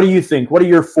do you think? What are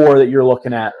your 4 that you're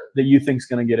looking at that you think is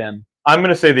going to get in? I'm going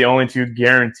to say the only 2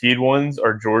 guaranteed ones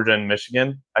are Georgia and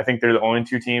Michigan. I think they're the only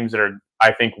 2 teams that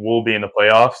I think will be in the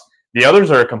playoffs. The others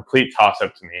are a complete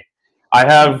toss-up to me. I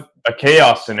have a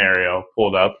chaos scenario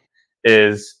pulled up,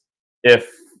 is if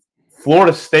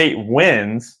Florida State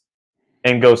wins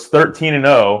and goes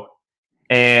 13-0,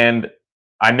 and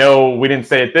I know we didn't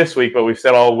say it this week, but we've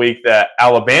said all week that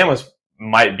Alabama's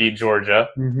might beat Georgia.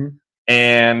 Mm-hmm.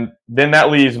 And then that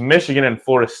leaves Michigan and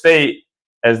Florida State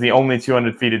as the only 2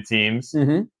 undefeated teams.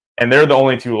 Mm-hmm. And they're the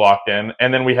only 2 locked in.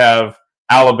 And then we have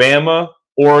Alabama,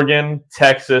 Oregon,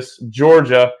 Texas,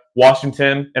 Georgia,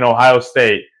 Washington, and Ohio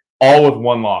State, all with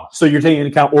 1 loss. So you're taking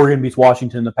into account Oregon beats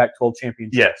Washington in the Pac-12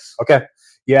 championship? Yes. Okay.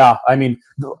 Yeah. I mean,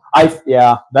 it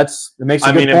makes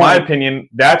a good point. In my opinion,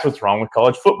 that's what's wrong with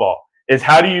college football, is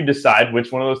how do you decide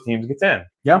which one of those teams gets in?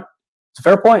 Yeah. It's a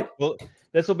fair point. Well,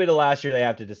 this will be the last year they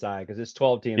have to decide, because it's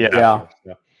 12 teams.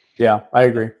 Yeah, I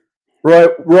agree. Roy,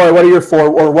 what are your 4,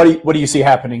 or what do you see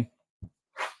happening?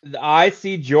 I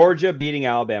see Georgia beating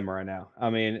Alabama right now. I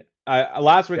mean,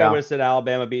 last week I would have said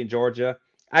Alabama beating Georgia.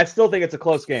 I still think it's a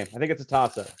close game. I think it's a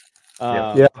toss-up.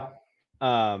 I'll get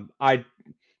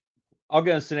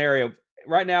a scenario.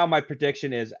 Right now, my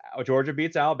prediction is Georgia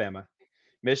beats Alabama.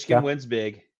 Michigan wins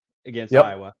big against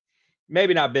Iowa.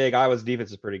 Maybe not big. Iowa's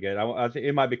defense is pretty good. I think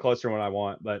it might be closer than what I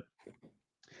want, but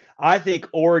I think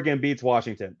Oregon beats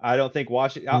Washington. I don't think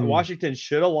Washington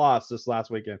should have lost this last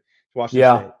weekend to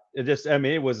Washington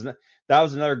State. That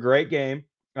was another great game.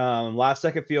 Last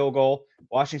second field goal.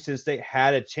 Washington State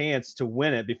had a chance to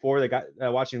win it before they got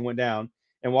Washington went down,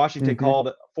 and Washington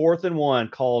called 4th and 1,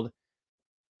 called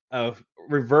a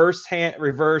reverse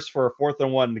for a 4th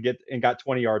and 1 and got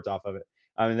 20 yards off of it.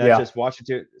 I mean, that's just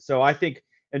Washington. So I think,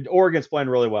 and Oregon's playing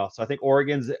really well. So I think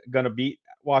Oregon's going to beat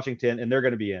Washington, and they're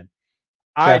going to be in.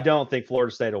 I don't think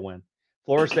Florida State will win.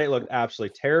 Florida State looked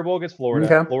absolutely terrible against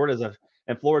Florida. Okay.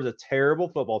 Florida's a terrible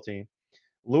football team.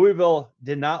 Louisville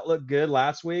did not look good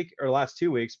last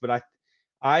 2 weeks, but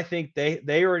I think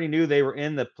they already knew they were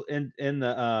in the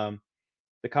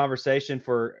conversation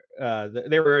for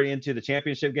they were already into the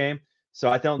championship game. So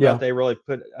I don't know if they really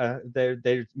put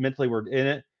they mentally were in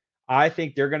it. I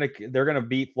think they're gonna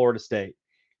beat Florida State,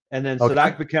 and then so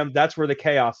that's where the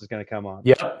chaos is gonna come on.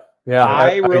 Yeah.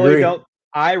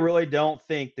 I really don't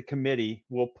think the committee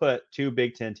will put 2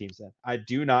 Big Ten teams in. I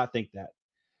do not think that,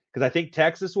 because I think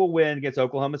Texas will win against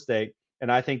Oklahoma State,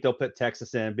 and I think they'll put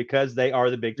Texas in because they are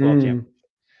the Big 12 champion.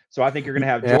 So I think you're going to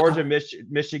have Georgia,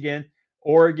 Michigan,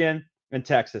 Oregon, and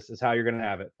Texas is how you're going to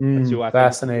have it. That's who I think.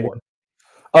 Fascinating.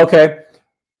 Okay.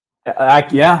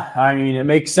 I mean, it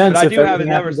makes sense. But I do have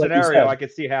another scenario I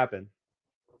could see happen.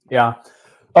 Yeah.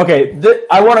 Okay.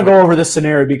 I want to go over this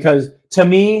scenario because to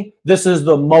me, this is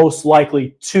the most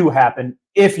likely to happen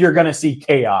if you're going to see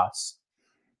chaos.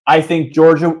 I think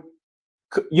Georgia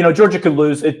could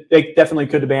lose. They definitely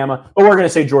could to Bama, but we're going to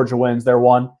say Georgia wins. They're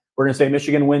 1. We're going to say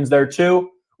Michigan wins there 2.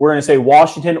 We're going to say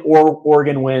Washington or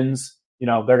Oregon wins.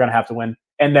 They're going to have to win,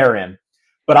 and they're in.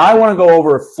 But I want to go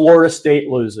over if Florida State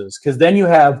loses, because then you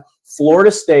have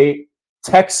Florida State,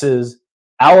 Texas,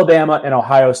 Alabama, and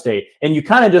Ohio State. And you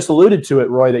kind of just alluded to it,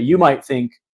 Roy, that you might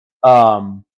think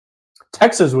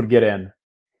Texas would get in.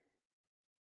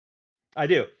 I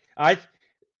do.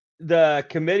 The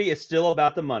committee is still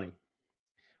about the money,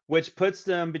 which puts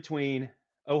them between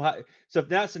Ohio. So in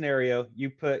that scenario, you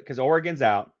put, because Oregon's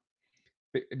out.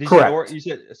 Correct. You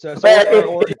said so.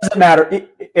 It doesn't matter.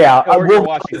 Oregon,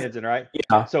 Washington's in, right?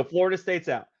 Yeah. So Florida State's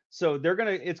out. So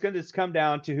it's gonna just come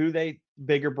down to who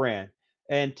bigger brand.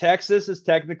 And Texas is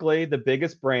technically the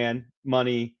biggest brand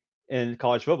money in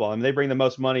college football. I mean, they bring the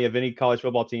most money of any college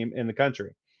football team in the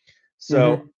country.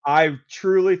 So I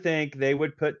truly think they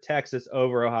would put Texas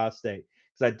over Ohio State,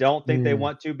 because I don't think they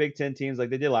want 2 Big Ten teams like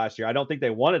they did last year. I don't think they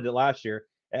wanted it last year.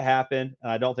 It happened,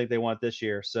 and I don't think they want it this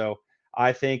year. So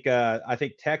I think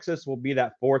Texas will be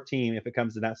that 4th team if it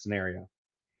comes to that scenario.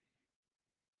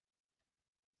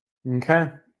 Okay.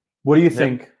 What do you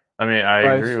think? I mean, I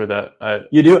agree with that.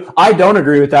 You do? I don't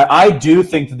agree with that. I do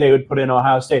think that they would put in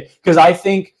Ohio State, because I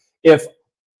think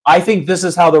this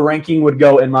is how the ranking would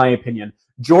go, in my opinion.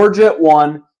 Georgia at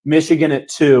 1, Michigan at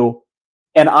 2,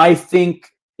 and I think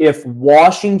if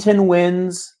Washington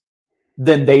wins,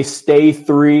 then they stay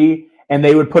 3, and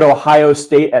they would put Ohio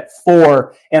State at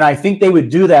 4. And I think they would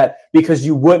do that because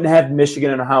you wouldn't have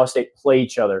Michigan and Ohio State play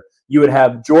each other. You would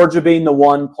have Georgia being the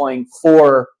 1 playing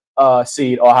 4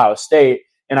 seed Ohio State,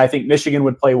 and I think Michigan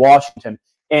would play Washington.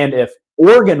 And if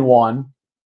Oregon won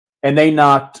and they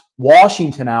knocked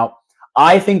Washington out,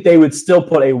 I think they would still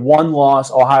put a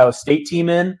 1-loss Ohio State team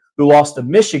in who lost to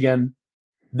Michigan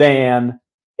than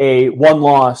a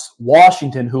 1-loss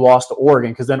Washington who lost to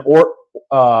Oregon, because then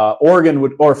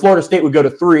Oregon or Florida State would go to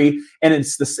 3, and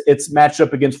it's matched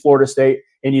up against Florida State,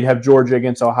 and you'd have Georgia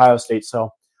against Ohio State.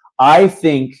 So I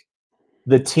think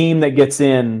the team that gets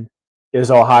in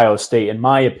is Ohio State, in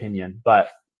my opinion, but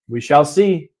we shall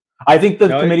see. I think the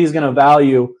committee is going to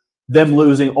value them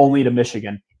losing only to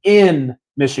Michigan, in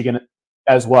Michigan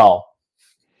as well.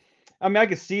 I mean, I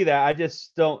can see that. I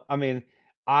just don't. I mean,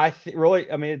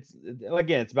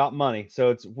 it's about money.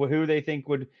 So it's who they think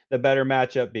would the better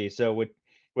matchup be. So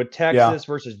would Texas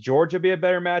versus Georgia be a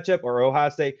better matchup, or Ohio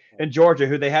State and Georgia,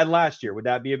 who they had last year? Would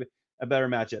that be a better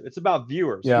matchup? It's about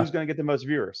viewers. Who's going to get the most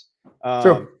viewers?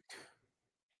 True.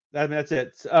 I mean, that's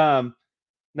it.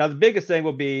 Now the biggest thing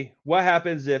will be what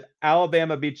happens if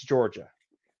Alabama beats Georgia.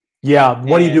 Yeah.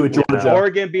 What do you do with Georgia?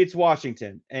 Oregon beats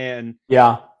Washington, and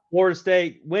Florida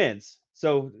State wins.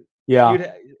 So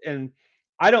and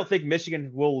I don't think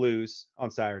Michigan will lose on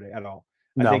Saturday at all.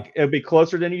 I think it'll be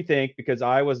closer than you think, because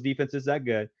Iowa's defense is that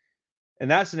good. In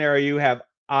that scenario, you have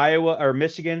Iowa or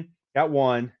Michigan at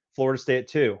 1, Florida State at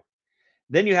 2.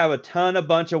 Then you have a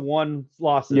bunch of 1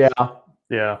 losses.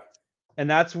 Yeah. And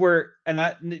that's where,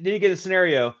 then you get a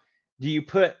scenario. Do you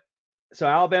put, so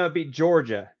Alabama beat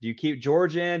Georgia. Do you keep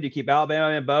Georgia in? Do you keep Alabama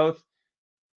in both?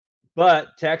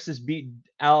 But Texas beat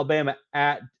Alabama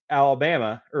at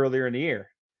Alabama earlier in the year.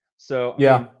 So,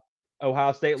 I mean,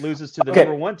 Ohio State loses to the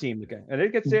number 1 team again. And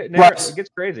it gets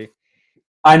crazy.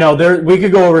 I know. We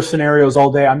could go over scenarios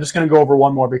all day. I'm just going to go over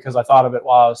one more because I thought of it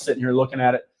while I was sitting here looking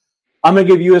at it. I'm going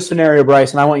to give you a scenario, Bryce,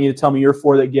 and I want you to tell me your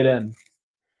 4 that get in.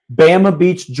 Bama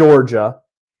beats Georgia,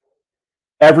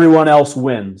 everyone else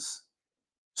wins.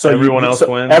 So everyone else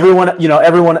wins.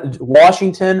 Everyone,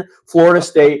 Washington, Florida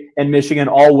State, and Michigan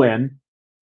all win,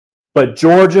 but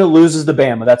Georgia loses to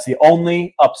Bama. That's the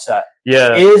only upset.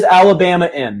 Yeah. Is Alabama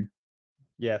in?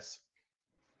 Yes.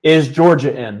 Is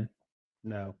Georgia in?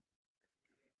 No.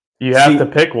 You have to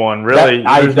pick one. Really,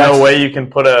 there's no way you can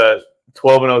put a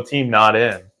 12-0 team not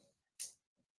in.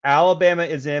 Alabama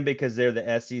is in because they're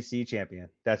the SEC champion.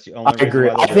 That's the only I agree.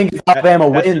 reason why I think if Alabama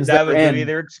wins, that would in. be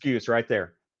their excuse right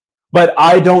there. But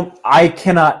I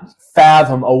cannot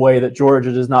fathom a way that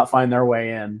Georgia does not find their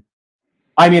way in.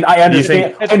 I mean, I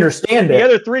understand it. The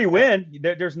other three win.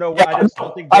 There's no way. Yeah,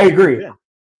 I agree.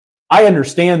 I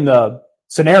understand the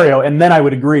scenario, and then I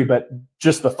would agree, but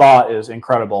just the thought is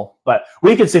incredible. But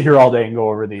we could sit here all day and go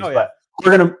over these. But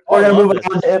we're gonna move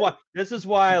on. This is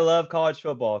why I love college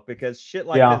football, because shit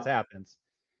like this happens.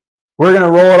 We're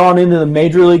gonna roll it on into the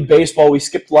Major League Baseball. We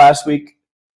skipped last week,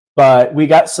 but we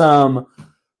got some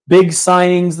big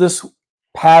signings this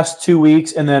past 2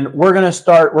 weeks, and then we're gonna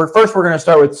start with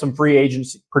some free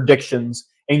agency predictions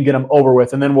and get them over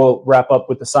with, and then we'll wrap up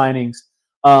with the signings.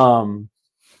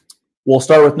 We'll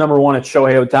start with number one. It's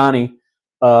Shohei Ohtani.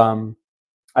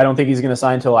 I don't think he's going to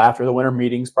sign until after the winter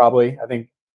meetings, probably. I think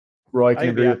Roy can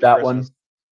agree with that one.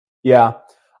 Yeah.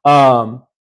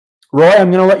 Roy,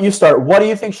 I'm going to let you start. What do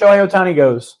you think Shohei Ohtani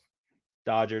goes?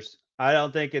 Dodgers. I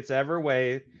don't think it's ever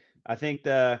waived. I think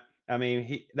that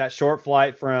short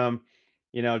flight from,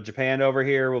 Japan over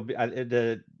here will be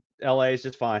the LA is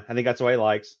just fine. I think that's what he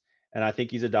likes, and I think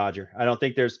he's a Dodger. I don't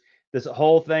think there's this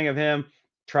whole thing of him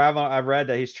traveling. I've read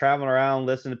that he's traveling around,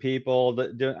 listening to people.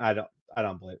 I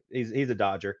don't believe it. He's a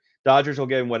Dodger. Dodgers will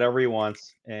give him whatever he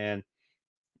wants, and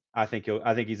I think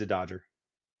he's a Dodger.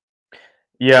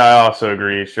 Yeah, I also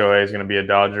agree. Shohei is going to be a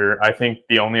Dodger. I think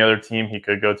the only other team he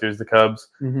could go to is the Cubs,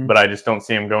 but I just don't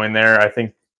see him going there. I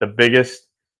think the biggest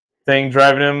thing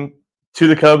driving him to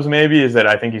the Cubs maybe is that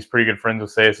I think he's pretty good friends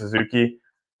with Seiya Suzuki,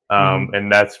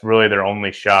 and that's really their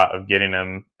only shot of getting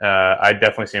him. I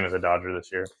definitely see him as a Dodger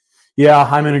this year. Yeah,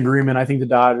 I'm in agreement. I think the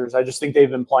Dodgers. I just think they've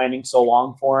been planning so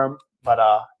long for him, but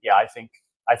I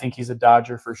think he's a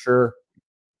Dodger for sure.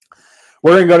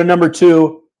 We're gonna go to number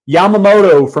two,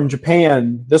 Yamamoto from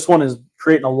Japan. This one is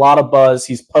creating a lot of buzz.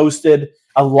 He's posted.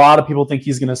 A lot of people think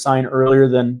he's going to sign earlier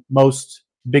than most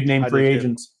big name free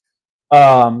agents.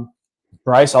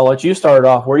 Bryce, I'll let you start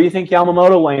off. Where do you think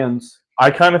Yamamoto lands?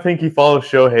 I kind of think he follows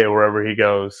Shohei wherever he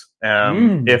goes.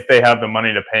 If they have the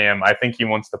money to pay him, I think he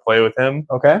wants to play with him.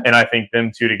 Okay. And I think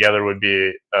them two together would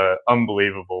be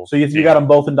unbelievable. So you got them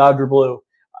both in Dodger blue?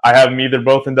 I have them either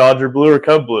both in Dodger blue or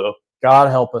Cub blue. God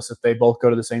help us if they both go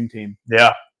to the same team.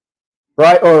 Yeah.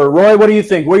 Right. Or Roy, what do you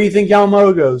think? Where do you think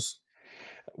Yamamoto goes?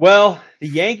 Well, the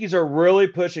Yankees are really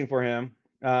pushing for him.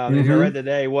 I read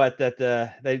today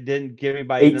that they didn't give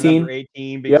anybody the number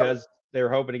 18 because they were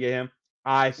hoping to get him.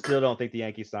 I still don't think the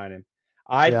Yankees sign him.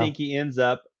 I think he ends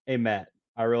up a Met.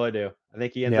 I really do. I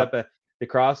think he ends up the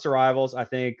cross to rivals. I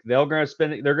think they're going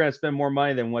to spend more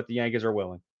money than what the Yankees are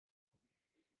willing.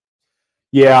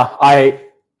 Yeah,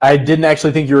 I didn't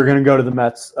actually think you were going to go to the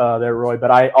Mets there, Roy,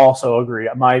 but I also agree.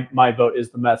 My vote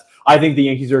is the Mets. I think the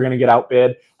Yankees are going to get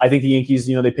outbid. I think the Yankees,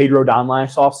 they paid Rodon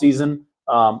last offseason.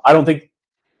 I don't think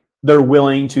they're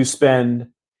willing to spend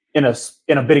in a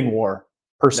bidding war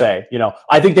per se.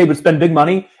 I think they would spend big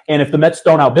money, and if the Mets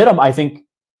don't outbid them, I think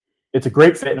it's a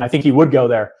great fit, and I think he would go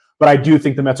there. But I do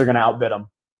think the Mets are going to outbid him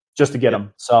just to get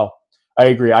him. So I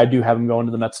agree. I do have him going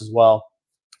to the Mets as well.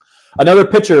 Another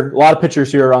pitcher, a lot of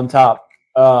pitchers here on top.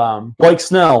 Blake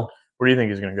Snell. Where do you think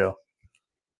he's going to go?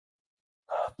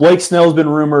 Blake Snell's been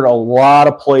rumored a lot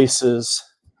of places.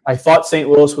 I thought St.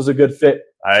 Louis was a good fit.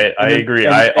 I agree.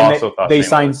 I also thought they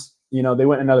signed. They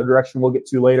went in another direction. We'll get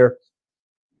to later.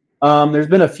 There's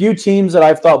been a few teams that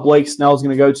I've thought Blake Snell is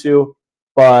going to go to,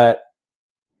 but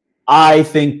I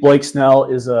think Blake Snell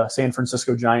is a San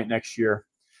Francisco Giant next year.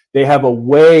 They have a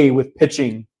way with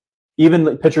pitching. Even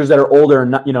the pitchers that are older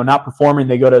and not performing,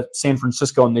 they go to San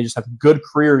Francisco and they just have good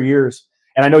career years.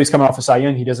 And I know he's coming off a Cy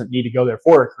Young. He doesn't need to go there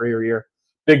for a career year.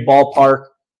 Big ballpark.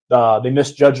 They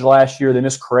missed Judge last year. They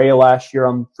missed Correa last year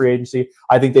on free agency.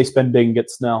 I think they spend big and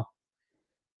get Snell.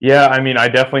 Yeah, I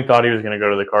definitely thought he was going to go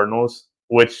to the Cardinals,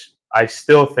 which I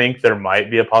still think there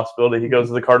might be a possibility he goes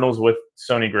to the Cardinals with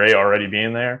Sonny Gray already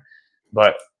being there.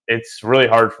 But it's really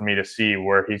hard for me to see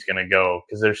where he's going to go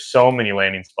because there's so many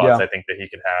landing spots I think that he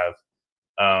could have.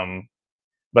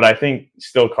 But I think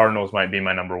still Cardinals might be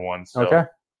my number one. So. Okay.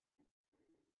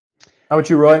 How about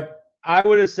you, Roy? I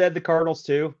would have said the Cardinals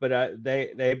too, but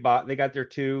they got their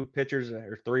 2 pitchers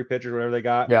or 3 pitchers, whatever they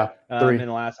got. Yeah, 3 in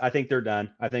the last. I think they're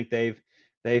done. I think they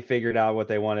figured out what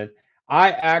they wanted.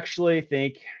 I actually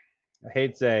think, I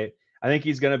hate to say it, I think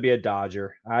he's going to be a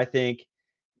Dodger. I think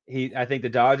the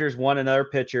Dodgers want another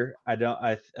pitcher.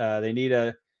 They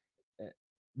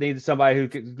need somebody who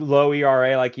could low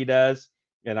ERA like he does,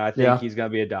 and I think he's going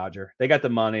to be a Dodger. They got the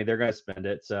money, they're going to spend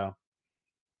it. So,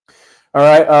 all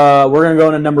right, we're going to go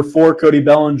into number 4, Cody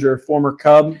Bellinger, former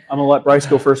Cub. I'm going to let Bryce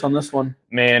go first on this one.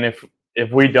 Man,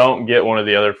 if we don't get one of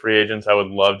the other free agents, I would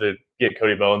love to get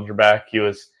Cody Bellinger back. He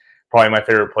was probably my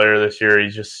favorite player this year.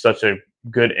 He's just such a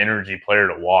good energy player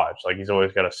to watch. Like, he's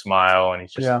always got a smile, and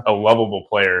he's just a lovable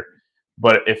player.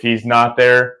 But if he's not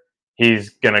there,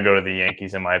 he's going to go to the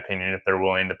Yankees, in my opinion, if they're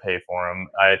willing to pay for him.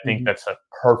 I think that's a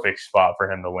perfect spot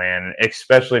for him to land,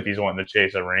 especially if he's wanting to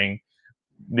chase a ring.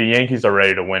 The Yankees are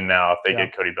ready to win now if they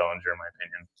get Cody Bellinger, in my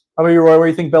opinion. How about you, Roy? Where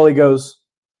do you think Belly goes?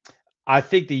 I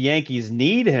think the Yankees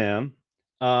need him,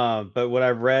 but what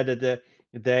I've read that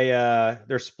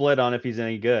they're split on if he's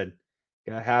any good.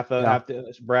 Half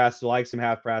the brass likes him,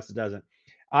 half brass doesn't.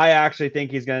 I actually think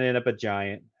he's going to end up a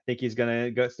Giant. I think he's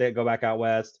going to go back out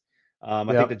west. I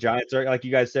think the Giants are, like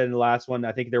you guys said in the last one,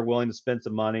 I think they're willing to spend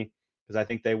some money because I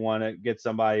think they want to get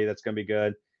somebody that's going to be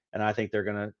good, and I think they're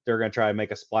gonna try to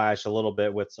make a splash a little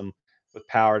bit with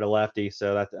power to lefty.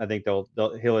 So I think he'll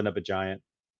end up a Giant.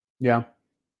 Yeah,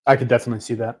 I could definitely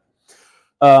see that.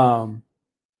 The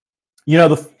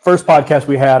first podcast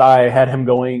we had, I had him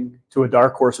going to a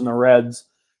dark horse in the Reds,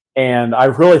 and I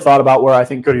really thought about where I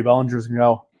think Cody Bellinger is going to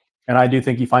go, and I do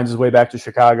think he finds his way back to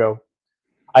Chicago.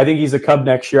 I think he's a Cub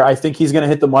next year. I think he's going to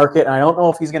hit the market, and I don't know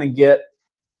if he's going to get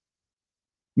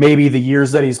maybe the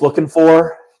years that he's looking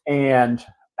for. And,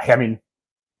 I mean,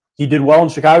 he did well in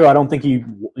Chicago. I don't think he,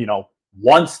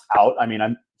 wants out. I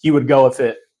mean, he would go if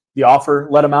the offer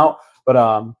let him out. But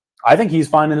I think he's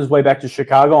finding his way back to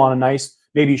Chicago on a nice,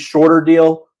 maybe shorter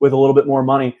deal with a little bit more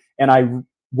money. And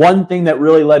one thing that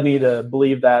really led me to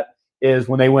believe that is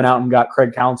when they went out and got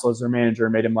Craig Counsell as their manager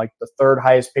and made him like the 3rd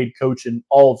highest paid coach in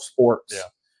all of sports. Yeah.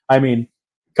 I mean,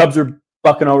 Cubs are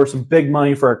bucking over some big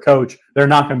money for a coach. They're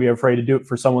not going to be afraid to do it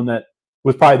for someone that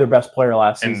was probably their best player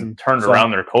last season. And turned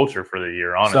around their culture for the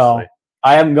year, honestly. So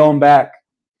I have him going back.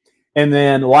 And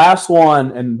then last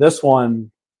one, and this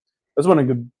one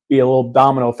could be a little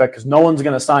domino effect because no one's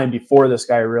going to sign before this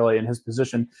guy really in his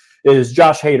position, is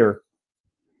Josh Hader.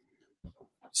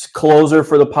 Closer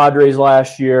for the Padres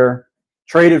last year,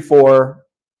 traded from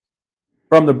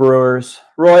the Brewers.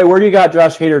 Roy, where do you got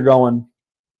Josh Hader going?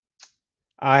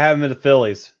 I have him in the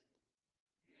Phillies.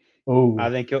 Oh, I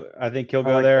think he'll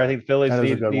go there. That. I think the Phillies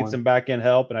need some back end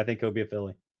help, and I think he'll be a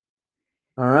Philly.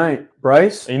 All right,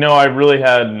 Bryce. I really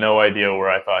had no idea where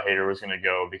I thought Hader was going to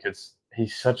go because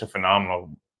he's such a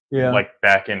phenomenal,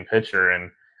 back end pitcher.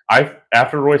 And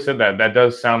after Roy said that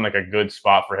does sound like a good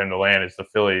spot for him to land. Is the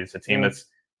Phillies, a team that's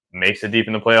makes it deep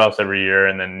in the playoffs every year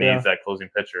and then needs that closing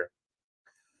pitcher.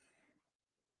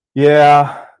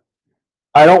 Yeah.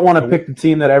 I don't want to pick the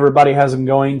team that everybody has him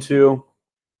going to,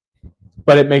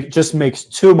 but it just makes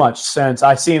too much sense.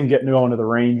 I see him going to the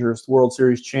Rangers, World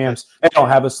Series champs. They don't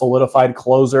have a solidified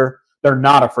closer. They're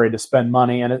not afraid to spend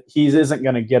money, and he isn't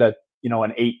going to get an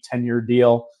 8-10-year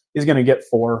deal. He's going to get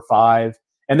 4 or 5,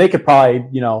 and they could probably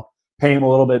pay him a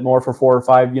little bit more for 4 or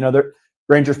 5.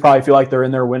 Rangers probably feel like they're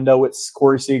in their window with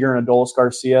Corey Seager and Adolis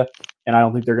Garcia, and I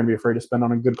don't think they're going to be afraid to spend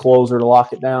on a good closer to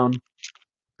lock it down.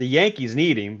 The Yankees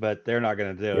need him, but they're not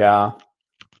going to do it. Yeah.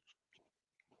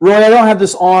 Roy, I don't have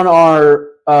this on our,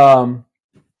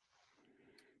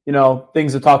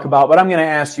 things to talk about, but I'm going to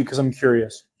ask you because I'm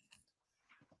curious.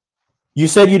 You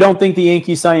said you don't think the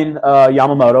Yankees sign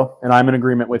Yamamoto, and I'm in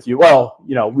agreement with you. Well,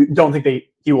 we don't think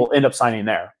he will end up signing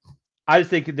there. I just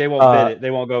think they won't bid it.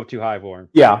 They won't go too high for him.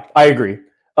 Yeah, I agree.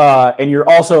 And you're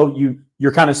also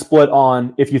you're kind of split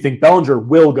on if you think Bellinger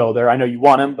will go there. I know you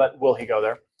want him, but will he go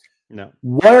there? No.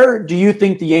 Where do you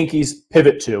think the Yankees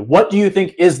pivot to? What do you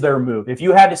think is their move? If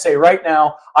you had to say right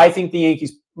now, I think the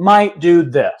Yankees might do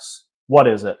this. What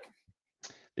is it?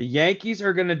 The Yankees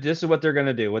are this is what they're going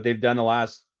to do. What they've done the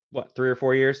last 3 or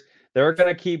 4 years. They're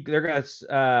going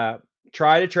to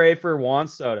try to trade for Juan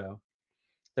Soto.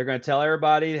 They're going to tell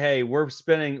everybody, hey, we're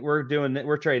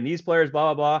trading these players,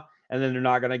 blah, blah, blah. And then they're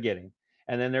not going to get him.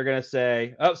 And then they're going to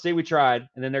say, oh, see, we tried.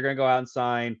 And then they're going to go out and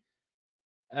sign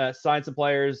some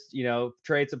players,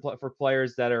 trade for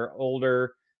players that are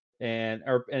older and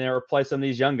replace some of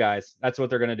these young guys. That's what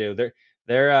they're going to do.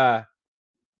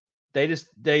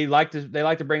 They like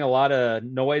to bring a lot of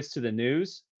noise to the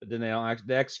news, but then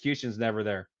the execution's never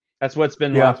there. That's what's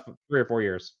been the last 3 or 4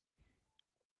 years.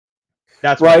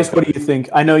 That's Bryce, what do you think?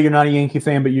 I know you're not a Yankee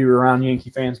fan, but you're around Yankee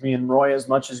fans, me and Roy, as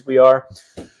much as we are.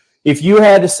 If you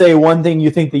had to say one thing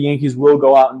you think the Yankees will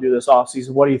go out and do this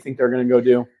offseason, what do you think they're going to go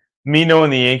do? Me knowing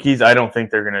the Yankees, I don't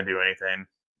think they're going to do anything.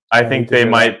 I think they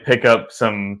might pick up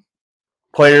some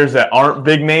players that aren't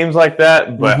big names like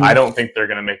that, but I don't think they're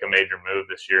going to make a major move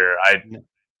this year.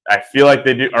 I feel like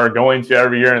they are going to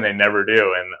every year, and they never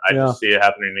do, and I just see it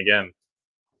happening again.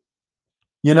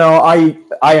 You know,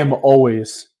 I am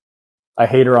always a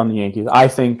hater on the Yankees. I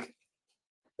think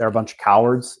they're a bunch of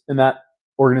cowards in that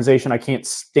organization. I can't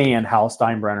stand Hal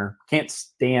Steinbrenner. Can't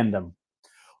stand him.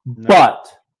 No. But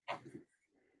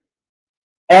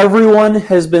everyone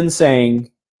has been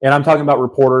saying, and I'm talking about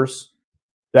reporters,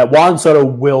 that Juan Soto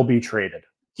will be traded.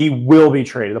 He will be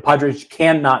traded. The Padres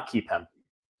cannot keep him.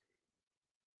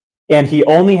 And he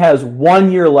only has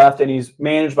 1 year left, and he's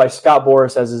managed by Scott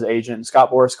Boras as his agent. And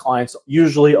Scott Boras clients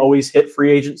usually always hit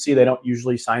free agency. They don't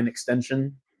usually sign an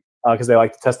extension because they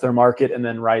like to test their market and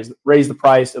then raise the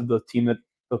price of the team that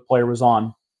the player was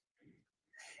on.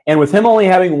 And with him only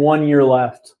having 1 year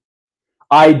left,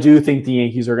 I do think the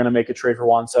Yankees are going to make a trade for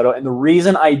Juan Soto. And the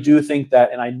reason I do think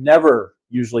that, and I never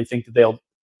usually think that they'll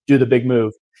do the big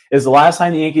move, is the last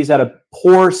time the Yankees had a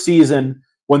poor season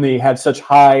when they had such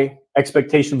high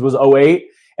expectations was 2008,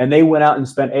 and they went out and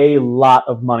spent a lot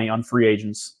of money on free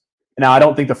agents. Now, I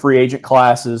don't think the free agent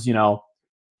class is,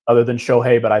 other than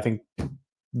Shohei, but I think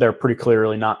they're pretty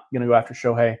clearly not going to go after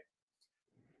Shohei.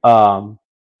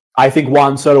 I think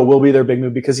Juan Soto will be their big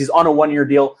move because he's on a 1 year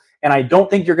deal, and I don't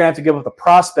think you're going to have to give up the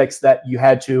prospects that you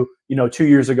had to, 2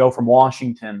 years ago from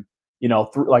Washington.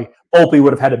 Like Volpe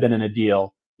would have had to been in a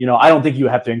deal. I don't think you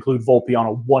have to include Volpe on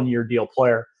a 1 year deal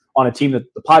player on a team that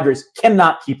the Padres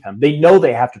cannot keep him. They know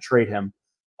they have to trade him.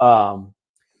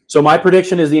 So my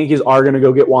prediction is the Yankees are going to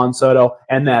go get Juan Soto,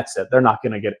 and that's it. They're not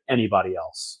going to get anybody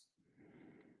else.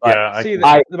 But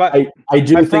yeah, I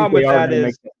do think they are going to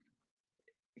make it.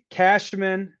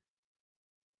 Cashman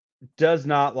does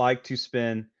not like to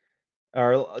spend,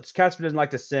 or Cashman doesn't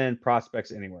like to send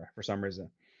prospects anywhere for some reason.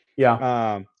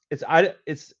 Yeah.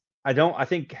 I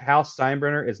think Hal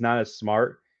Steinbrenner is not as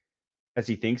smart as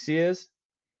he thinks he is.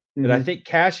 But I think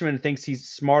Cashman thinks he's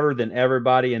smarter than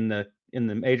everybody in the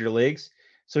major leagues.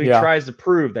 So he tries to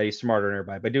prove that he's smarter than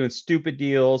everybody by doing stupid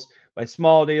deals, by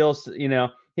small deals. He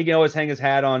can always hang his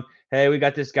hat on, hey, we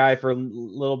got this guy for a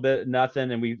little bit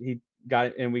nothing, and we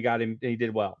got him, and he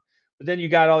did well. But then you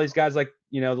got all these guys like,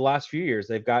 the last few years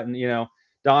they've gotten,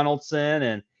 Donaldson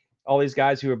and all these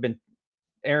guys who have been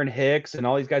Aaron Hicks and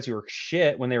all these guys who were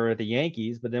shit when they were at the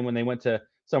Yankees, but then when they went to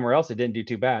somewhere else, it didn't do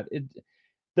too bad.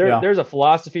 There's a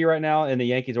philosophy right now in the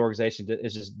Yankees organization that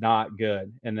is just not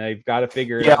good, and they've got to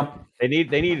figure it out. They need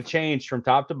to change from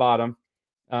top to bottom.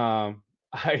 I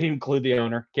include the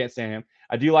owner. Can't stand him.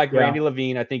 I do like Randy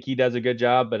Levine. I think he does a good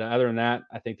job, but other than that,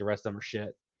 I think the rest of them are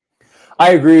shit.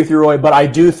 I agree with you, Roy, but I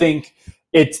do think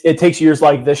it takes years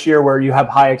like this year where you have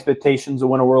high expectations to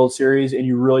win a World Series and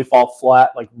you really fall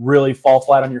flat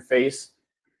on your face.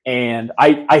 And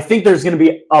I think there's going to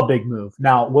be a big move.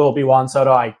 Now, will it be Juan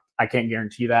Soto? I can't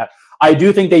guarantee that. I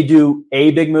do think they do a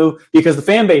big move because the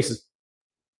fan base is,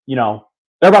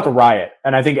 they're about to riot.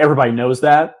 And I think everybody knows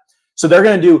that. So they're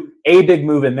going to do a big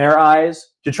move in their eyes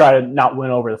to try to not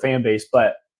win over the fan base,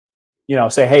 but,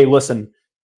 say, hey, listen,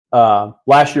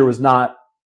 last year was not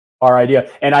our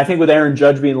idea. And I think with Aaron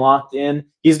Judge being locked in,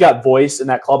 he's got voice in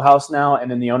that clubhouse now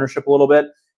and in the ownership a little bit.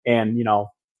 And,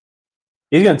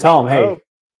 he's going to tell them, hey,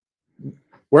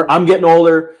 I'm getting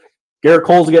older. Garrett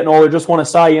Cole's getting older. Just won a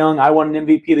Cy Young. I won an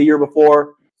MVP the year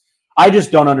before. I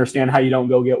just don't understand how you don't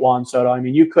go get Juan Soto. I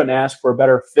mean, you couldn't ask for a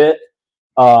better fit.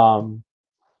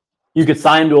 You could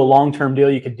sign him to a long-term deal.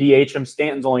 You could DH him.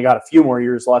 Stanton's only got a few more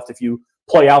years left if you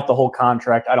play out the whole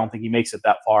contract. I don't think he makes it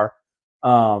that far.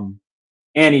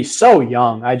 And he's so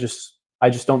young. I just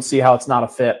don't see how it's not a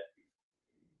fit.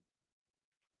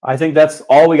 I think that's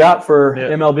all we got for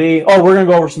MLB. Oh, we're going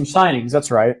to go over some signings. That's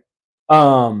right.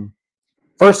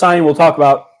 First signing we'll talk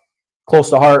about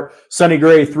close to heart. Sonny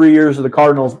Gray, 3 years of the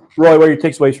Cardinals. Roy, what are your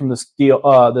takeaways from this deal?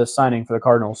 This signing for the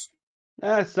Cardinals?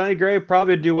 Sonny Gray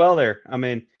probably do well there. I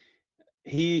mean,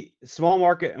 small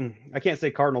market. I can't say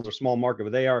Cardinals are small market,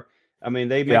 but they are. I mean,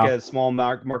 they make a small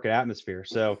market atmosphere.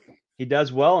 So he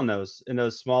does well in those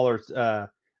smaller.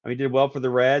 He did well for the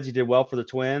Reds. He did well for the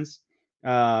Twins.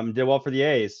 Did well for the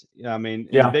A's. I mean,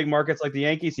 in big markets like the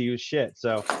Yankees, he was shit.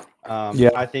 So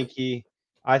I think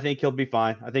he'll be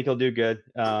fine. I think he'll do good.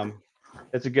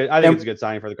 It's a good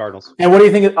signing for the Cardinals. And what do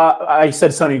you think? I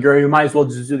said Sonny Gray. We might as well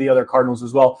just do the other Cardinals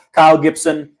as well. Kyle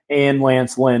Gibson and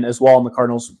Lance Lynn as well in the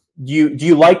Cardinals. Do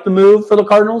you like the move for the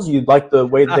Cardinals? You like the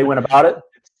way that they went about it?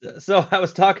 So I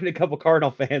was talking to a couple Cardinal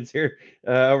fans here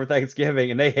over Thanksgiving,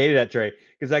 and they hated that trade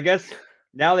because I guess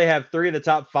now they have 3 of the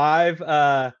top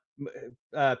 5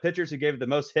 pitchers who gave the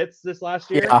most hits this last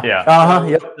year. Yeah.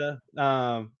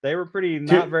 Yep. They were pretty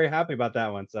not very happy about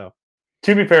that one. So,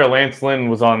 to be fair, Lance Lynn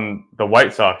was on the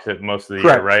White Sox at most of the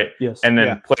year, right? Yes. And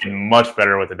then played much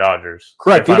better with the Dodgers.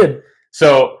 Correct. He did.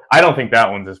 So I don't think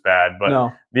that one's as bad,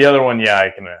 but the other one,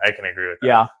 I can agree with that.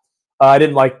 Yeah. I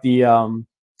didn't like the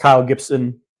Kyle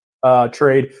Gibson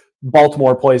trade.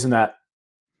 Baltimore plays in that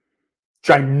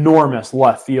ginormous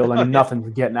left field. I mean,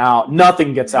 nothing's getting out.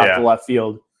 Nothing gets out to left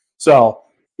field. So,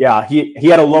 yeah, he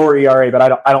had a lower ERA, but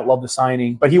I don't love the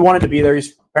signing. But he wanted to be there.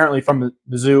 He's apparently from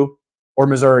Mizzou or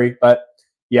Missouri. But,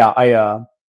 yeah,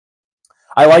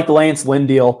 I like the Lance Lynn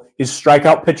deal. He's a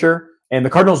strikeout pitcher, and the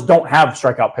Cardinals don't have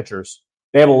strikeout pitchers.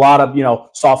 They have a lot of,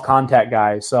 soft contact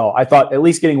guys. So I thought at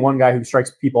least getting one guy who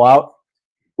strikes people out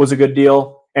was a good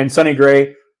deal. And Sonny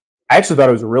Gray, I actually thought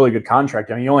it was a really good contract.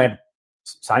 I mean, you only had to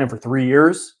sign him for 3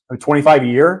 years, or 25 a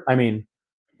year. I mean,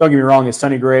 don't get me wrong, is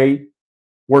Sonny Gray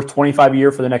worth 25 a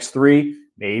year for the next 3?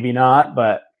 Maybe not,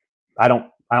 but I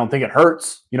don't think it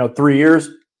hurts. 3 years,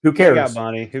 who cares? You got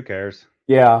money, who cares?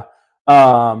 Yeah.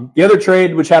 The other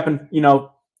trade, which happened,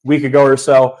 week ago or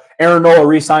so, Aaron Nola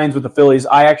re-signs with the Phillies.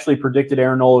 I actually predicted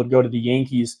Aaron Nola would go to the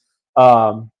Yankees.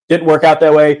 Didn't work out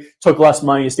that way. Took less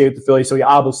money to stay with the Phillies, so he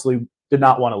obviously did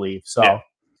not want to leave. So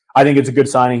I think it's a good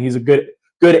signing. He's a good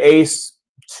ace,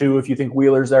 too, if you think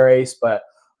Wheeler's their ace, but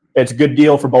it's a good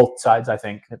deal for both sides, I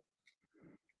think.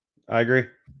 I agree.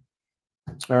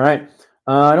 All right.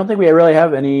 I don't think we really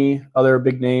have any other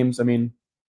big names. I mean,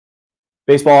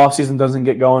 baseball offseason doesn't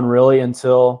get going really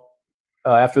until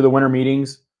after the winter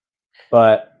meetings.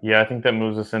 But I think that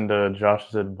moves us into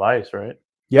Josh's advice, right?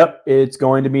 Yep, it's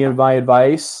going to be my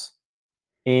advice.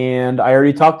 And I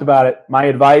already talked about it. My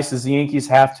advice is the Yankees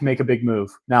have to make a big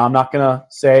move. Now, I'm not going to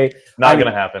say – Not going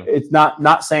to happen. It's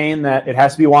not saying that it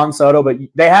has to be Juan Soto, but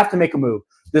they have to make a move.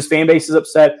 This fan base is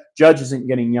upset. Judge isn't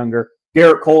getting younger.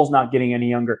 Garrett Cole's not getting any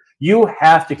younger. You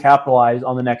have to capitalize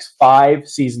on the next 5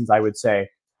 seasons, I would say,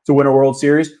 to win a World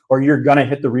Series, or you're going to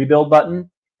hit the rebuild button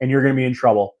and you're going to be in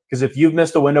trouble. Because if you've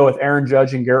missed a window with Aaron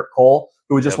Judge and Garrett Cole,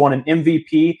 who just won an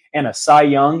MVP and a Cy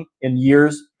Young in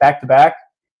years back-to-back,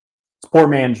 it's poor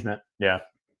management. Yeah.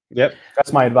 Yep.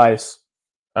 That's my advice.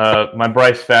 My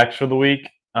Bryce facts for the week.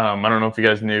 I don't know if you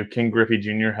guys knew King Griffey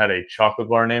Jr. had a chocolate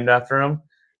bar named after him.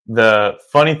 The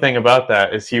funny thing about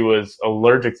that is he was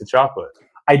allergic to chocolate.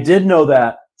 I did know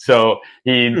that. So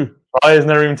he probably has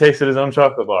never even tasted his own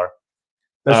chocolate bar.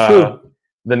 That's true.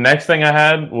 The next thing I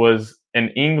had was in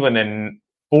England in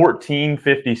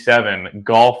 1457,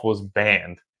 golf was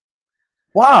banned.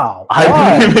 Wow.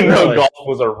 I didn't even know golf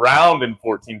was around in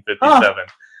 1457.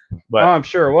 But I'm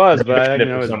sure it was, but I didn't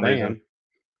know it was banned.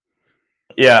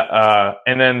 Yeah,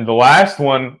 and then the last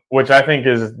one, which I think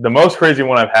is the most crazy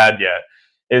one I've had yet,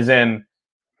 is in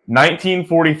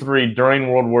 1943 during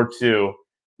World War II,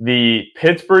 the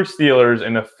Pittsburgh Steelers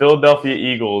and the Philadelphia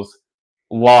Eagles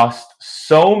lost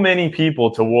so many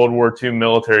people to World War II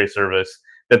military service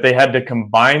that they had to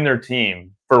combine their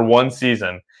team for one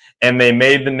season, and they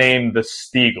made the name the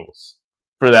Steagles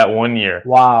for that 1 year.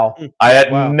 Wow. I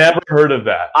had never heard of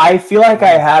that. I feel like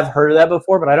I have heard of that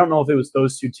before, but I don't know if it was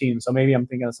those 2 teams, so maybe I'm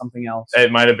thinking of something else. It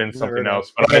might have been something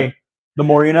else. But okay. The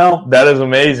more you know. That is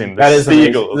amazing. That is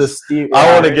Steagles.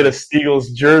 I want to get a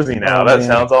Steagles jersey now. That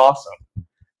sounds awesome.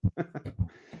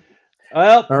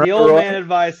 Well, the old man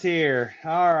advice here.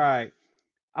 All right.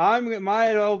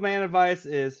 My old man advice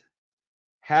is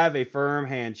have a firm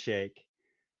handshake.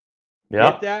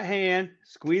 Yeah. Get that hand,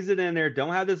 squeeze it in there.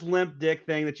 Don't have this limp dick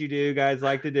thing that you guys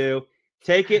like to do.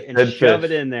 Take it and shove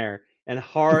it in there and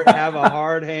have a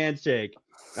hard handshake.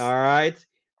 All right.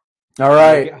 All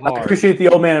right. I appreciate the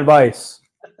old man advice.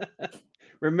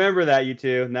 Remember that, you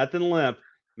two. Nothing limp.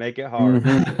 Make it hard.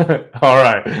 Mm-hmm. All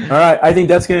right. I think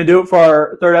that's going to do it for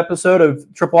our 3rd episode of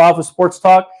Triple Alpha Sports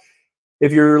Talk.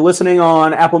 If you're listening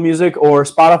on Apple Music or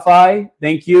Spotify,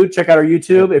 thank you. Check out our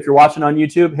YouTube. If you're watching on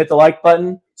YouTube, hit the like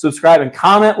button, subscribe, and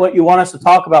comment what you want us to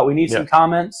talk about. We need some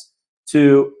comments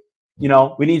to,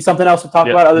 we need something else to talk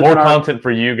about. Other more than content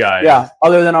for you guys. Yeah,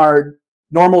 other than our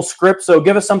normal script. So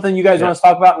give us something you guys want us to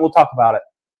talk about, and we'll talk about it.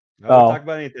 We'll talk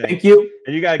about anything. Thank you.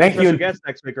 And you got a special guest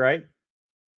next week, right?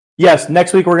 Yes,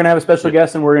 next week we're going to have a special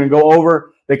guest, and we're going to go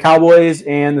over the Cowboys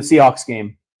and the Seahawks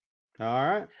game. All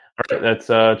right. All right,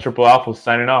 that's Triple Alpha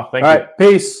signing off. Thank you. All right,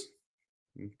 peace.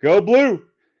 Go Blue.